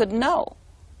that you could know.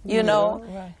 You know,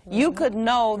 you could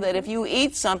know that if you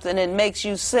eat something that makes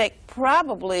you sick,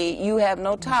 probably you have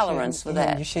no tolerance for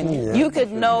that. You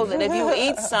could know that if you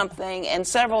eat something and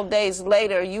several days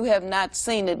later you have not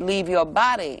seen it leave your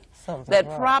body, that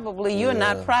probably you're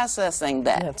not processing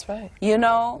that. That's right. You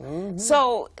know?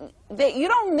 So you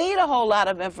don't need a whole lot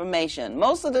of information.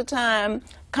 Most of the time,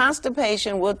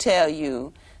 constipation will tell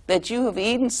you that you have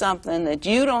eaten something that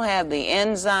you don't have the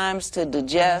enzymes to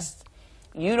digest.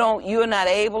 You're not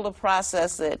able to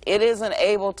process it. It isn't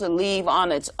able to leave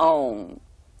on its own,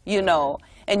 you know.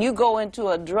 And you go into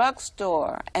a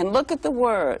drugstore and look at the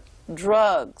word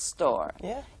drugstore.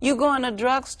 Yeah. You go in a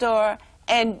drugstore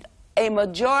and a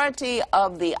majority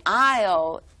of the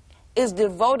aisle is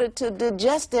devoted to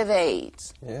digestive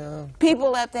aids. Yeah.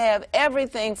 People have to have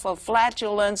everything for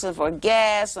flatulence and for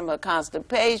gas and for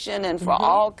constipation and for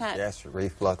all kinds. Gas,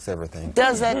 reflux, everything.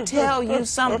 Does that tell you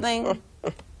something?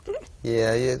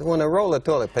 Yeah, when a roll of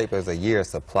toilet paper is a year's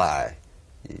supply,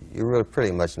 you really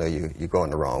pretty much know you're going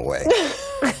the wrong way.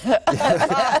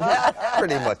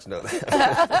 Pretty much know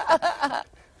that.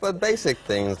 But basic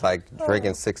things like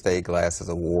drinking 6 to 8 glasses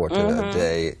of water a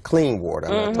day, clean water.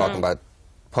 I'm not talking about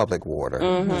public water,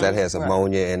 because that has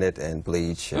ammonia in it and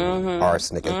bleach and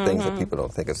arsenic and things that people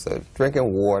don't think of. So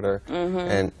drinking water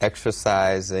and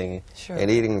exercising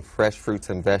and eating fresh fruits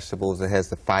and vegetables that has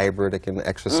the fiber that can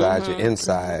exercise your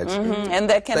insides. And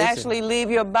that can actually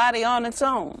leave your body on its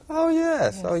own. Oh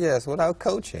yes, oh yes, without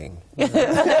coaching. You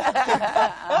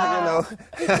know.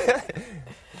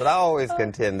 But I always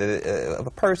contend that a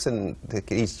person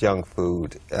that eats junk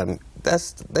food,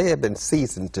 they have been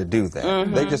seasoned to do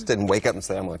that. They just didn't wake up and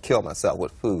say, I'm going to kill myself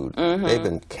with food. They've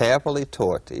been carefully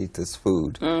taught to eat this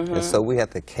food. And so we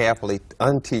have to carefully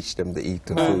unteach them to eat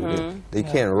the food. They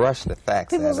can't rush the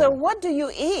facts. People say, what do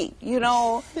you eat? You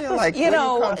know, like, where do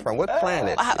you come from? What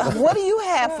planet? What do you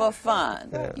have for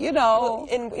fun? You know.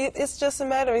 And it's just a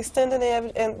matter of extending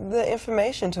the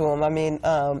information to them. I mean,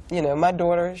 you know, my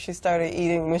daughter,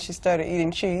 when she started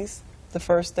eating cheese, the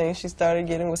first thing she started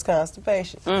getting was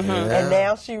constipation. And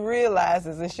now she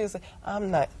realizes, and she'll say,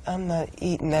 I'm not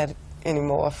eating that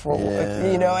anymore for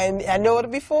you know, and I know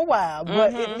it'll be for a while,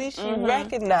 but at least she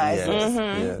recognizes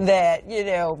that, you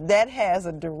know, that has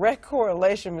a direct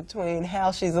correlation between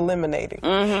how she's eliminating,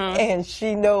 and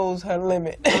she knows her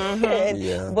limit.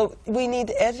 But we need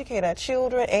to educate our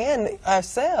children and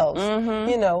ourselves,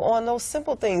 you know, on those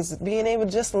simple things, being able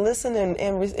to just listen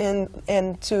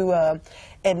and to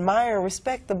admire and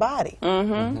respect the body,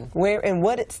 where and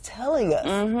what it's telling us,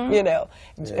 you know,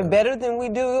 better than we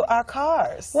do our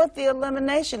cars. What the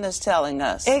elimination is telling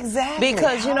us. Exactly.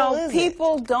 Because, you know,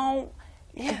 people don't,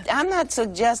 I'm not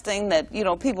suggesting that, you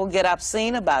know, people get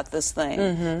obscene about this thing.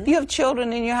 If you have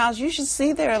children in your house, you should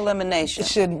see their elimination.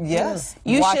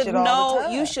 You should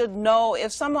know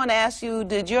if someone asks you,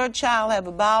 did your child have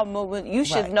a bowel movement, you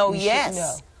should know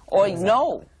yes or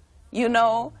no, you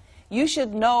know. You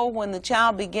should know when the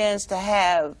child begins to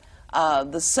have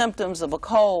the symptoms of a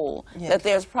cold, that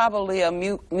there's probably a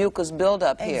mucus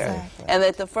buildup here. And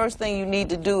that the first thing you need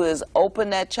to do is open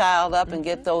that child up and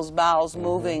get those bowels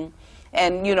moving,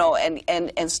 and, you know,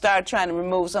 and start trying to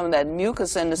remove some of that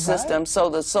mucus in the system so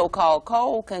the so-called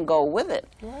cold can go with it.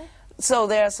 So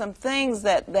there are some things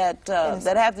that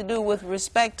have to do with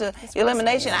respect to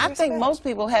elimination. I think most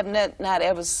people have not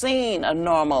ever seen a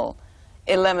normal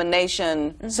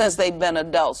elimination since they've been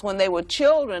adults. When they were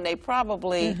children, they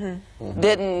probably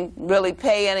didn't really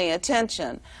pay any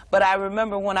attention. But I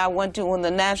remember when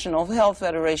the National Health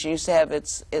Federation used to have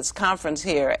its conference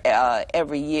here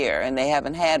every year, and they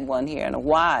haven't had one here in a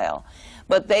while.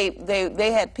 But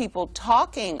they had people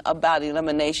talking about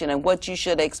elimination and what you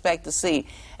should expect to see.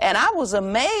 And I was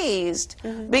amazed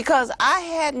because I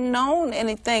hadn't known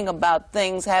anything about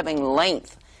things having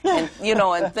length. And, you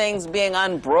know, and things being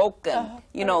unbroken,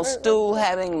 you know, stool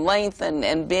having length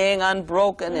and being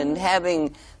unbroken and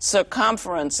having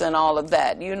circumference and all of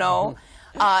that, you know,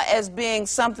 as being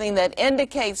something that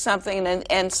indicates something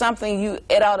and something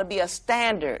it ought to be a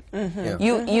standard.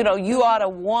 You know, you ought to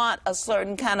want a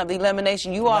certain kind of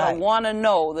elimination. You ought to want to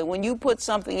know that when you put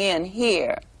something in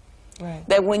here,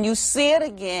 that when you see it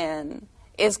again,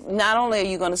 it's not only are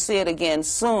you going to see it again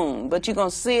soon, but you're going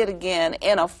to see it again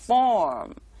in a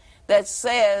form that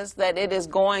says that it is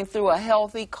going through a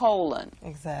healthy colon.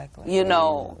 Exactly. You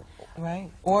know. Right.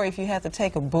 Or if you have to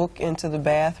take a book into the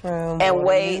bathroom and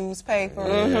wait. A newspaper.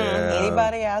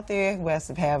 Anybody out there who has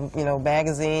to have, you know,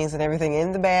 magazines and everything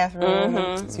in the bathroom,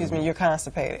 excuse me, you're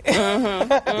constipated.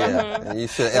 And you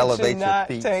should elevate your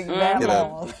feet. Take that get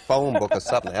a phone book or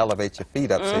something to elevate your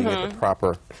feet up so you get the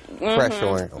proper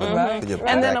pressure on your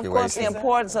And then, of course, the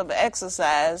importance of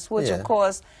exercise, which, of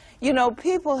course, You know,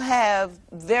 people have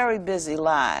very busy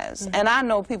lives, and I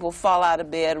know people fall out of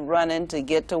bed running to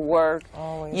get to work,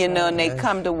 you know, and they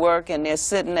come to work and they're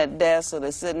sitting at desks or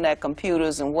they're sitting at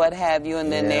computers and what have you,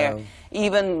 and then they're,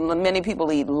 even many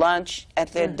people eat lunch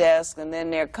at their desk, and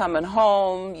then they're coming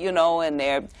home, you know, and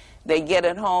they get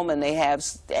at home and they have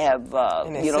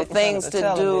you know, things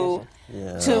to do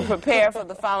to prepare for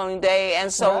the following day,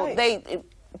 and so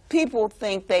people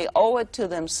think they owe it to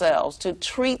themselves to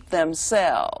treat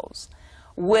themselves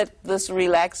with this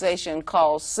relaxation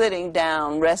called sitting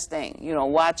down, resting, you know,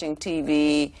 watching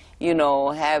TV, you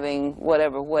know, having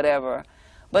whatever.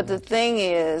 But the thing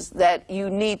is that you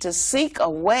need to seek a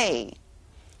way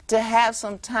to have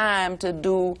some time to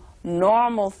do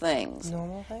normal things.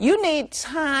 You need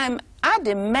time. I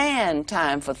demand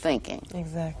time for thinking.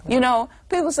 Exactly. You know,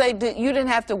 people say you didn't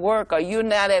have to work, or you're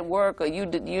not at work, or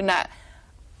you're not.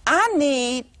 I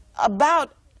need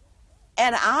about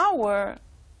an hour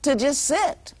to just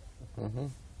sit.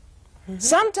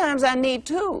 Sometimes I need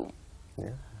 2.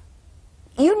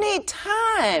 You need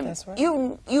time. That's right.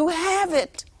 You have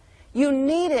it. You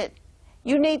need it.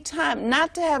 You need time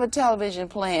not to have a television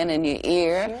playing in your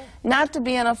ear, not to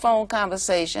be in a phone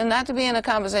conversation, not to be in a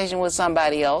conversation with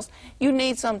somebody else. You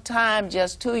need some time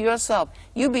just to yourself.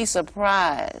 You'd be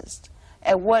surprised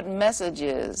at what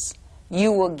messages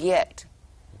you will get,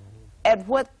 at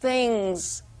what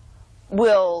things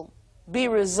will be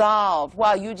resolved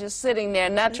while you're just sitting there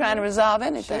not trying to resolve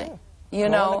anything. You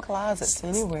know, in the closets,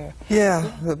 anywhere.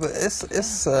 Yeah, but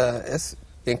it's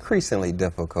increasingly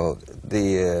difficult.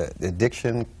 The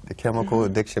addiction, the chemical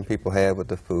addiction people have with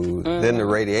the food, then the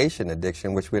radiation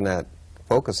addiction, which we're not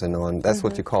focusing on, that's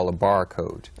what you call a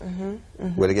barcode,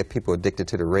 where they get people addicted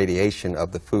to the radiation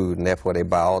of the food, and therefore they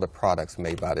buy all the products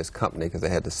made by this company because they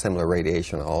have the similar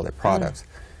radiation on all their products.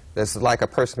 It's like a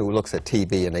person who looks at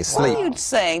TV and they sleep. What are you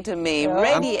saying to me?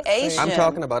 Radiation. I'm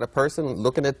talking about a person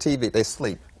looking at TV, they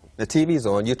sleep. The TV's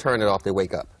on, you turn it off, they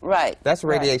wake up. Right. That's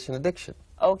radiation addiction.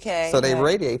 Okay. So they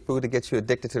radiate food to get you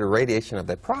addicted to the radiation of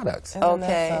their products.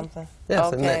 Okay.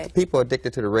 Yes, and people are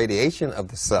addicted to the radiation of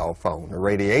the cell phone, the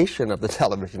radiation of the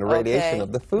television, the radiation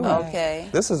of the food. Okay.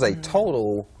 This is a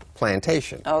total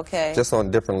plantation. Okay. Just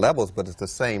on different levels, but it's the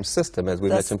same system as we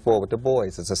mentioned before with the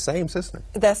boys. It's the same system.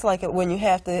 That's like when you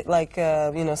have to, like,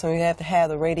 you know, so you have to have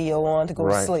the radio on to go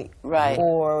to sleep. Right.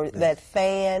 Or that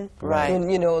fan. Right. When,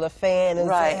 you know, the fan is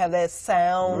have that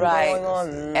sound going on.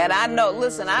 And I know,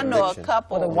 listen, I know a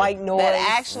couple the white noise.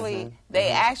 that actually, they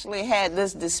actually had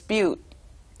this dispute.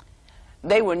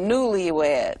 They were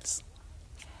newlyweds.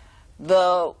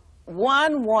 The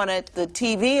one wanted the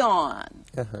TV on.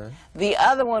 The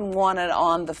other one wanted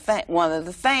the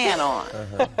fan on.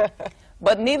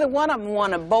 But neither one of them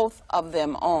wanted both of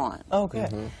them on. Okay.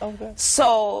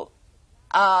 So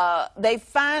they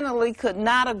finally could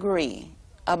not agree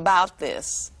about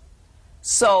this.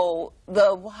 So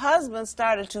the husband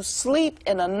started to sleep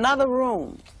in another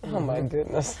room. Oh my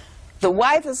goodness. The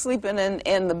wife is sleeping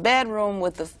in the bedroom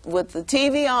with the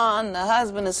TV on. The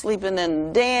husband is sleeping in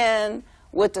the den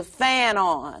with the fan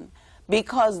on,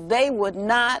 because they would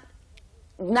not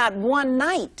one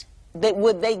night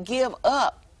would they give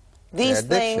up these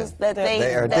things that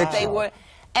they were.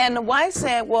 And the wife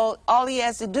said, well, all he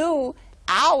has to do,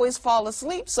 I always fall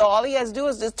asleep, so all he has to do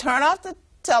is just turn off the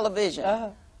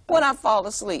television when I fall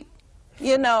asleep.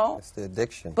 You know, it's the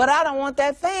addiction. But I don't want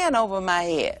that fan over my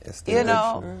head. It's the you addiction.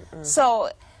 know, so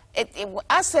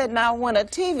I said, now when a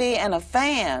TV and a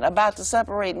fan about to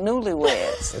separate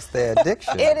newlyweds, it's the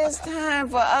addiction. It is time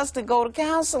for us to go to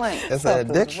counseling. It's an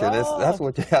addiction. That's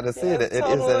what you got to see. It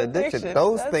is an addiction.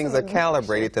 Those things are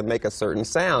calibrated to make a certain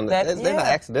sound. They're not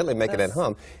accidentally making it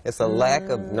hum. It's a lack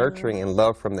of nurturing and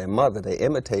love from their mother. They're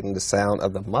imitating the sound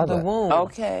of the mother. The womb.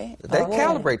 Okay. They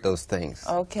calibrate those things.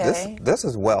 Okay. This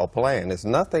is well planned. It's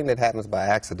nothing that happens by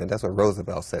accident. That's what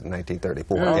Roosevelt said in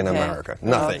 1934 in America.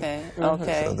 Nothing.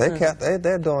 Okay. So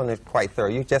they're doing it quite thorough.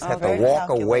 You just have to walk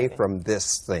away from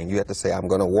this thing. You have to say, I'm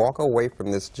going to walk away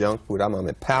from this junk food. I'm going to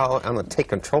empower. I'm going to take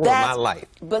control of my life.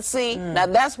 But see, now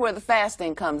that's where the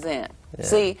fasting comes in.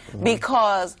 See,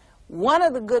 because one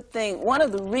of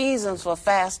the reasons for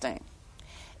fasting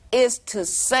is to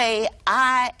say,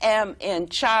 I am in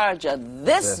charge of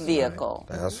this vehicle.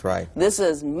 Right. That's right. This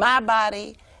is my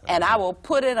body, and I will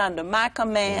put it under my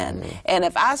command. And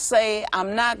if I say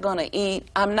I'm not going to eat,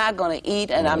 I'm not going to eat,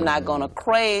 and I'm not going to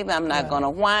crave, I'm not going to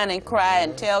whine and cry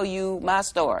and tell you my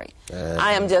story.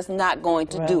 I am just not going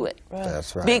to do it.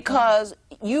 That's right. Because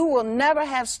you will never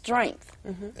have strength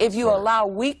if you allow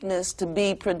weakness to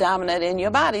be predominant in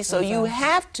your body. So you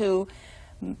have to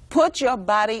put your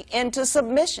body into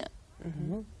submission.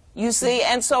 You see,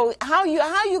 and so how you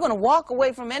going to walk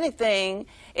away from anything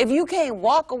if you can't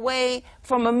walk away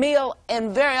from a meal,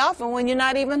 and very often when you're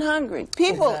not even hungry?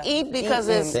 People eat because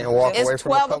it's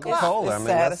 12 o'clock. I mean,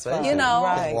 that's you know,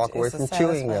 right. Walk away from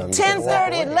chewing gum.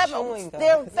 10:30, 11.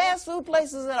 There are fast food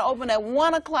places that are open at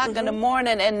 1 o'clock in the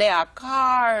morning, and there are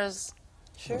cars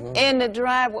in the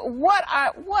driveway. What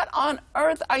on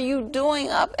earth are you doing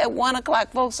up at 1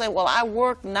 o'clock? Folks say, well, I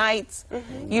work nights.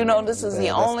 You know, this is the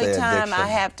only time I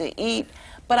have to eat.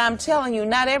 But I'm telling you,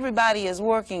 not everybody is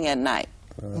working at night.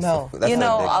 No. You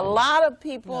know, a lot of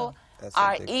people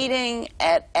are eating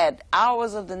at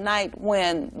hours of the night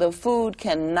when the food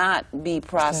cannot be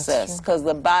processed because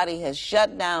the body has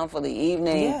shut down for the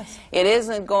evening. Yes. It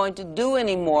isn't going to do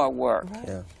any more work.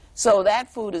 So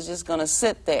that food is just going to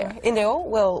sit there. In the old,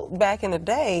 well, back in the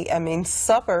day, I mean,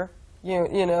 supper,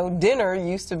 you know, dinner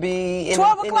used to be in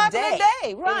 12 o'clock in in the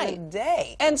day, right? In the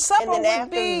day. And supper and then would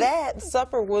be that,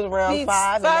 supper was around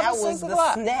 5, and that was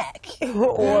the snack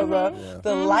or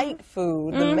the light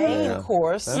food. The main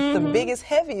course, the biggest,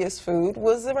 heaviest food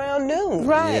was around noon.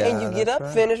 Right. And you get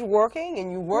up, finish working,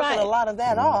 and you're working a lot of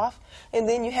that off, and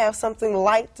then you have something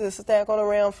light to snack on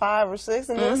around 5 or 6,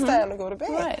 and then it's time to go to bed.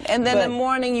 Right. And then in the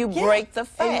morning you break the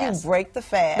fast. And you break the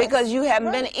fast. Because you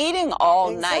haven't been eating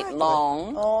all night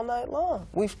long. All night long.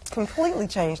 We've completely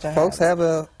changed our Folks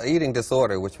habits. have an eating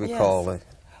disorder, which we call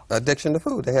addiction to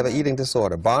food. They have an eating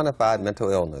disorder, bona fide mental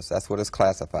illness. That's what it's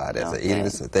classified as. An eating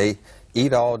disorder. They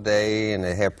eat all day and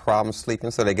they have problems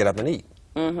sleeping, so they get up and eat.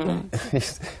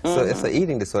 So it's an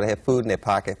eating disorder. They have food in their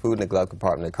pocket, food in the glove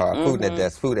compartment of their car, food in their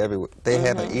desk, food everywhere. They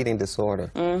have an eating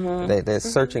disorder. They're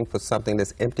searching for something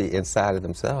that's empty inside of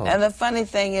themselves. And the funny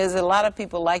thing is, a lot of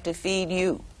people like to feed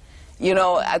you. You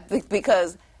know, I think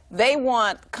because they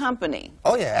want company.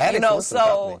 Oh yeah, addicts you know, want some so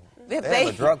company. if They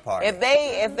have a drug party. if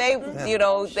they, you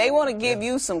know, they want to give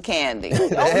you some candy. They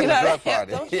have a drug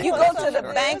party. You go to the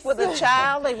bank with a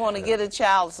child, they want to get a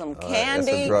child some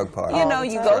candy. It's a drug party. You know,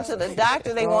 you go to the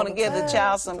doctor, they want to give the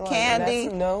child some candy.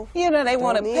 You know, they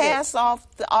want to pass off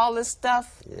all this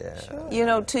stuff. You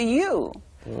know, to you.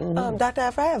 Dr.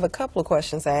 Afra, I have a couple of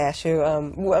questions to ask you.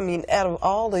 I mean, out of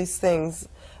all these things,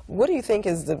 what do you think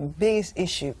is the biggest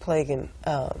issue plaguing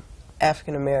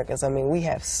African Americans? I mean, we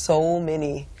have so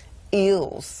many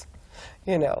ills,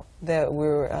 you know, that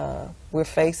we're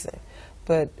facing.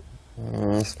 But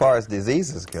as far as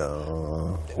diseases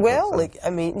go, well, I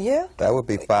mean, that would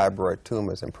be fibroid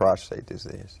tumors and prostate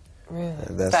disease. Really?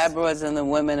 Fibroids in the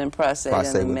women and prostate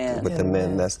in the men. With the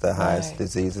men, that's the highest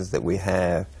diseases that we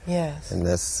have. Yes. And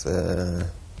that's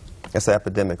it's an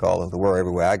epidemic all over the world.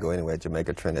 Everywhere I go, anyway,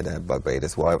 Jamaica, Trinidad,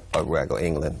 Barbados, everywhere I go,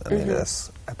 England. I mean,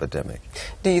 that's epidemic.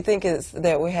 Do you think it's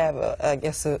that we have, I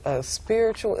guess, a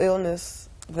spiritual illness?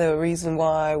 The reason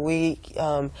why we,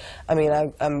 I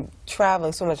mean, I'm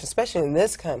traveling so much, especially in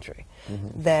this country,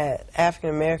 that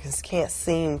African Americans can't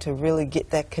seem to really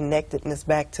get that connectedness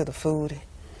back to the food.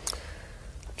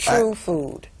 True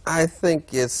food. I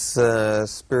think it's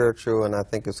spiritual, and I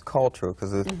think it's cultural,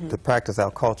 because the practice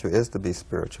our culture is to be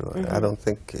spiritual. I don't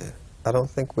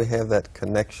think we have that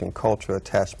connection, cultural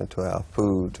attachment to our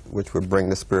food, which would bring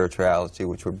the spirituality,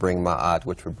 which would bring ma'at,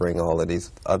 which would bring all of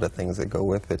these other things that go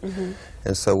with it.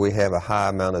 And so we have a high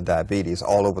amount of diabetes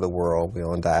all over the world. We're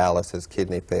on dialysis,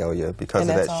 kidney failure because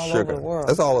of that sugar.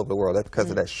 That's all over the world. That's because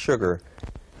of that sugar.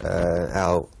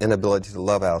 Our inability to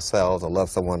love ourselves or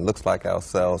love someone who looks like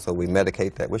ourselves, so we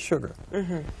medicate that with sugar.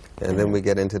 And then we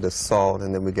get into the salt,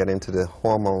 and then we get into the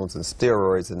hormones and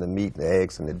steroids in the meat and the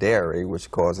eggs and the dairy, which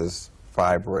causes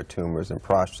fibroid tumors and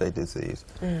prostate disease.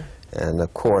 And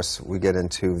of course, we get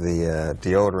into the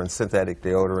deodorants, synthetic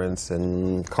deodorants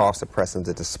and cough suppressants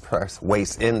that suppress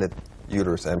waste in the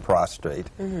uterus and prostate.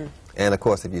 And of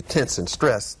course, if you're tense and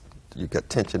stressed, you got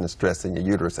tension and stress in your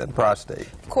uterus and prostate.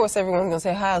 Of course, everyone's going to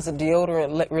say, how is the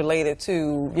deodorant related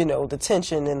to, you know, the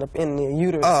tension in the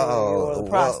uterus or the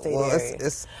prostate area?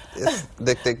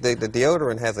 The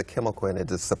deodorant has a chemical in it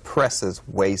that suppresses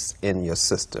waste in your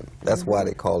system. That's why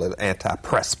they call it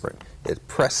antiperspirant. It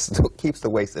keeps the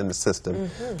waste in the system.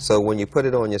 So when you put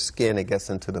it on your skin, it gets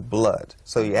into the blood.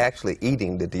 So you're actually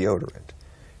eating the deodorant.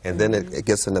 And then it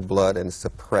gets in the blood and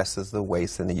suppresses the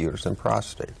waste in the uterus and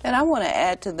prostate. And I want to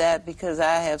add to that, because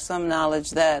I have some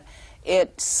knowledge that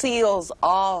it seals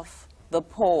off the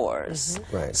pores,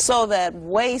 so that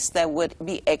waste that would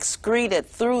be excreted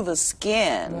through the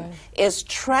skin is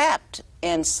trapped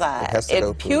inside. It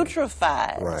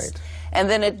putrefies. And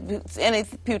then any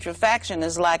putrefaction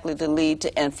is likely to lead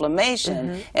to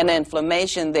inflammation, and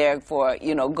inflammation therefore,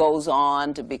 you know, goes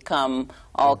on to become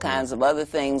all kinds of other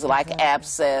things like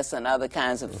abscess and other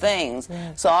kinds of things.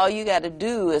 So all you got to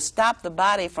do is stop the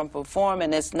body from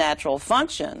performing its natural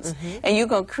functions, and you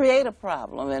can create a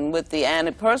problem. And with the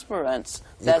antiperspirants,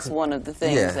 that's one of the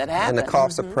things that happen. And the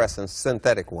cough suppressants,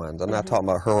 synthetic ones. I'm not talking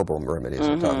about herbal remedies.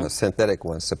 I'm talking about synthetic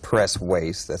ones suppress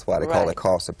waste. That's why they call it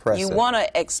cough suppressant. You want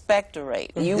to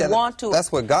expectorate. You want to.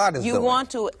 That's what God is doing. You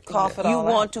want to cough it all out.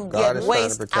 You want to get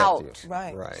waste out.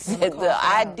 Right. The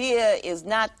idea is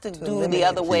not to do the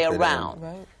other way around.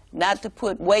 Not to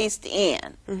put waste in,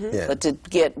 but to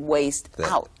get waste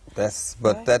out. That's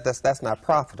not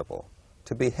profitable.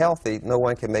 To be healthy, no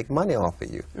one can make money off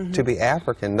of you. To be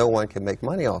African, no one can make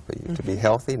money off of you. To be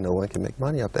healthy, no one can make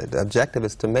money off of it. The objective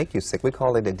is to make you sick. We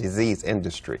call it a disease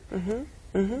industry.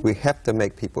 We have to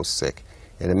make people sick.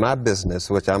 And in my business,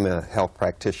 which I'm a health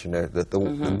practitioner,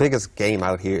 the biggest game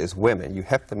out here is women. You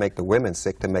have to make the women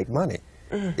sick to make money.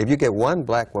 If you get one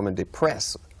black woman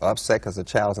depressed, upset because the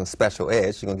child's in special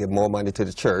ed, she's going to give more money to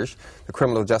the church. The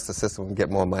criminal justice system will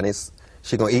get more money.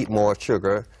 She's going to eat more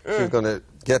sugar. She's going to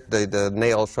get the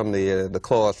nails from the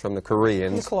claws from the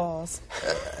Koreans. The claws.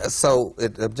 So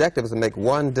the objective is to make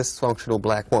one dysfunctional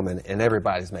black woman, and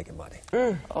everybody's making money.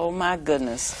 Oh, my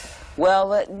goodness.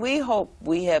 Well, we hope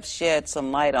we have shed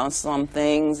some light on some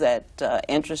things that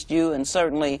interest you, and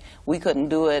certainly we couldn't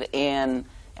do it in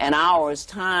an hour's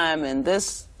time in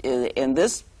this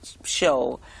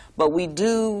show, but we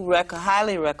do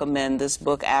highly recommend this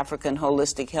book, African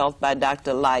Holistic Health by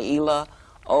Dr. Laila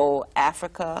O.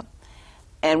 Afrika.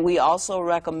 And we also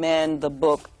recommend the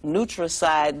book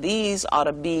Nutricide. These ought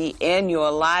to be in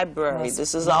your library.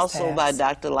 This is also by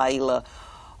Dr. Laila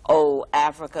O.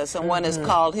 Afrika. Someone has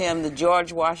called him the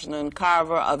George Washington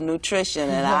Carver of nutrition,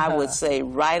 and I would say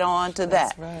right on to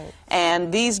that.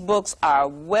 And these books are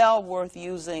well worth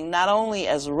using, not only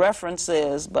as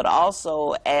references, but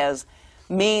also as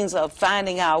means of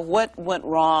finding out what went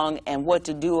wrong and what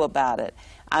to do about it.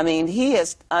 I mean, he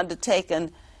has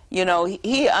undertaken, you know,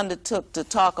 he undertook to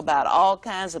talk about all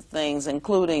kinds of things,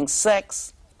 including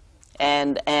sex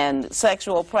and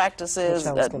sexual practices,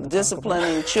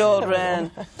 disciplining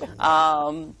children,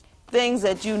 things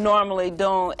that you normally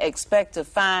don't expect to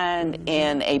find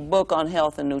in a book on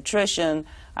health and nutrition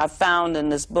are found in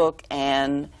this book.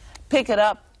 And pick it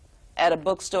up at a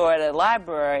bookstore, at a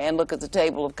library, and look at the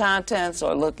table of contents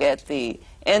or look at the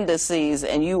indices,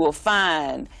 and you will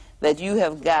find that you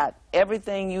have got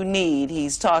everything you need.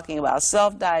 He's talking about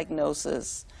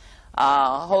self-diagnosis,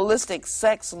 holistic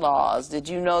sex laws. Did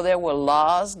you know there were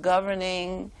laws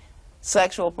governing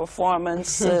sexual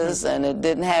performances and it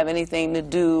didn't have anything to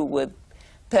do with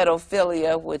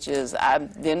pedophilia, which is, I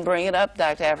didn't bring it up,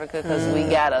 Dr. Afrika, because we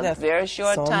got a very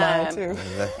short time,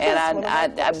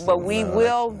 and but we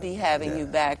will be having you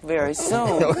back very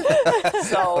soon.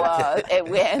 So,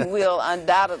 and we'll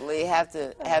undoubtedly have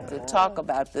to talk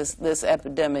about this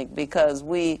epidemic, because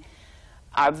we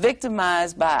are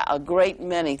victimized by a great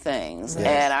many things,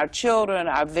 and our children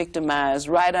are victimized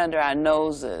right under our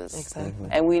noses,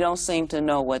 and we don't seem to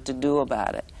know what to do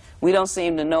about it. We don't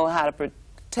seem to know how to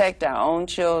protect our own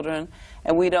children,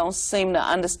 and we don't seem to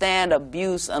understand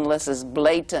abuse unless it's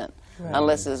blatant,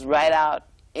 unless it's right out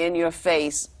in your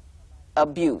face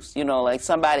abuse. You know, like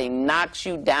somebody knocks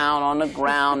you down on the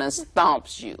ground and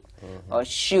stomps you, or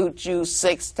shoots you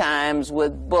 6 times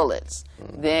with bullets.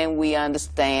 Then we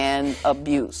understand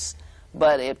abuse.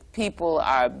 But if people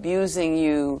are abusing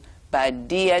you by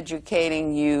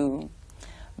de-educating you,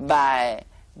 by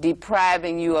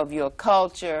depriving you of your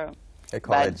culture, they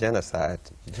call it genocide.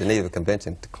 Geneva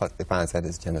Convention defines that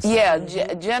as genocide.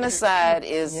 Yeah, genocide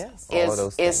is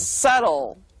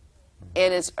subtle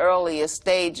in its earliest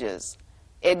stages.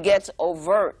 It gets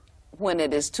overt when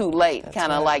it is too late,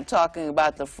 kind of like talking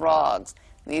about the frogs.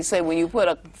 You say when you put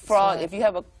a frog, if you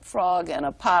have a frog in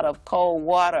a pot of cold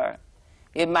water,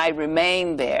 it might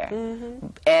remain there.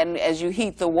 And as you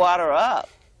heat the water up,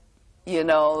 you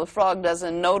know, the frog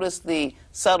doesn't notice the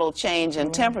subtle change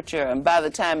in temperature, and by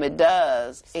the time it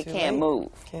does, it can't move.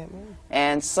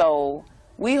 And so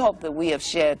we hope that we have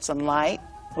shed some light.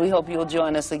 We hope you'll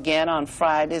join us again on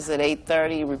Fridays at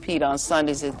 8:30, repeat on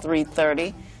Sundays at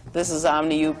 3:30. This is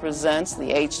OmniU Presents,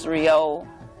 the H3O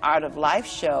Art of Life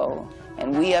show,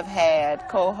 and we have had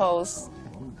co-host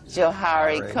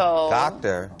Johari Cole.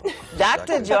 Dr.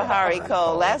 Johari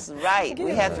Cole, that's right.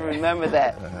 We have to remember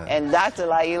that. And Dr.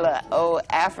 Laila O.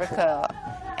 Afrika,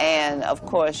 and of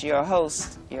course your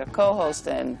host, your co-host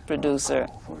and producer,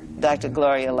 Dr.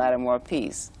 Gloria Lattimore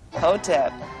Peace.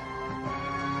 Hotep.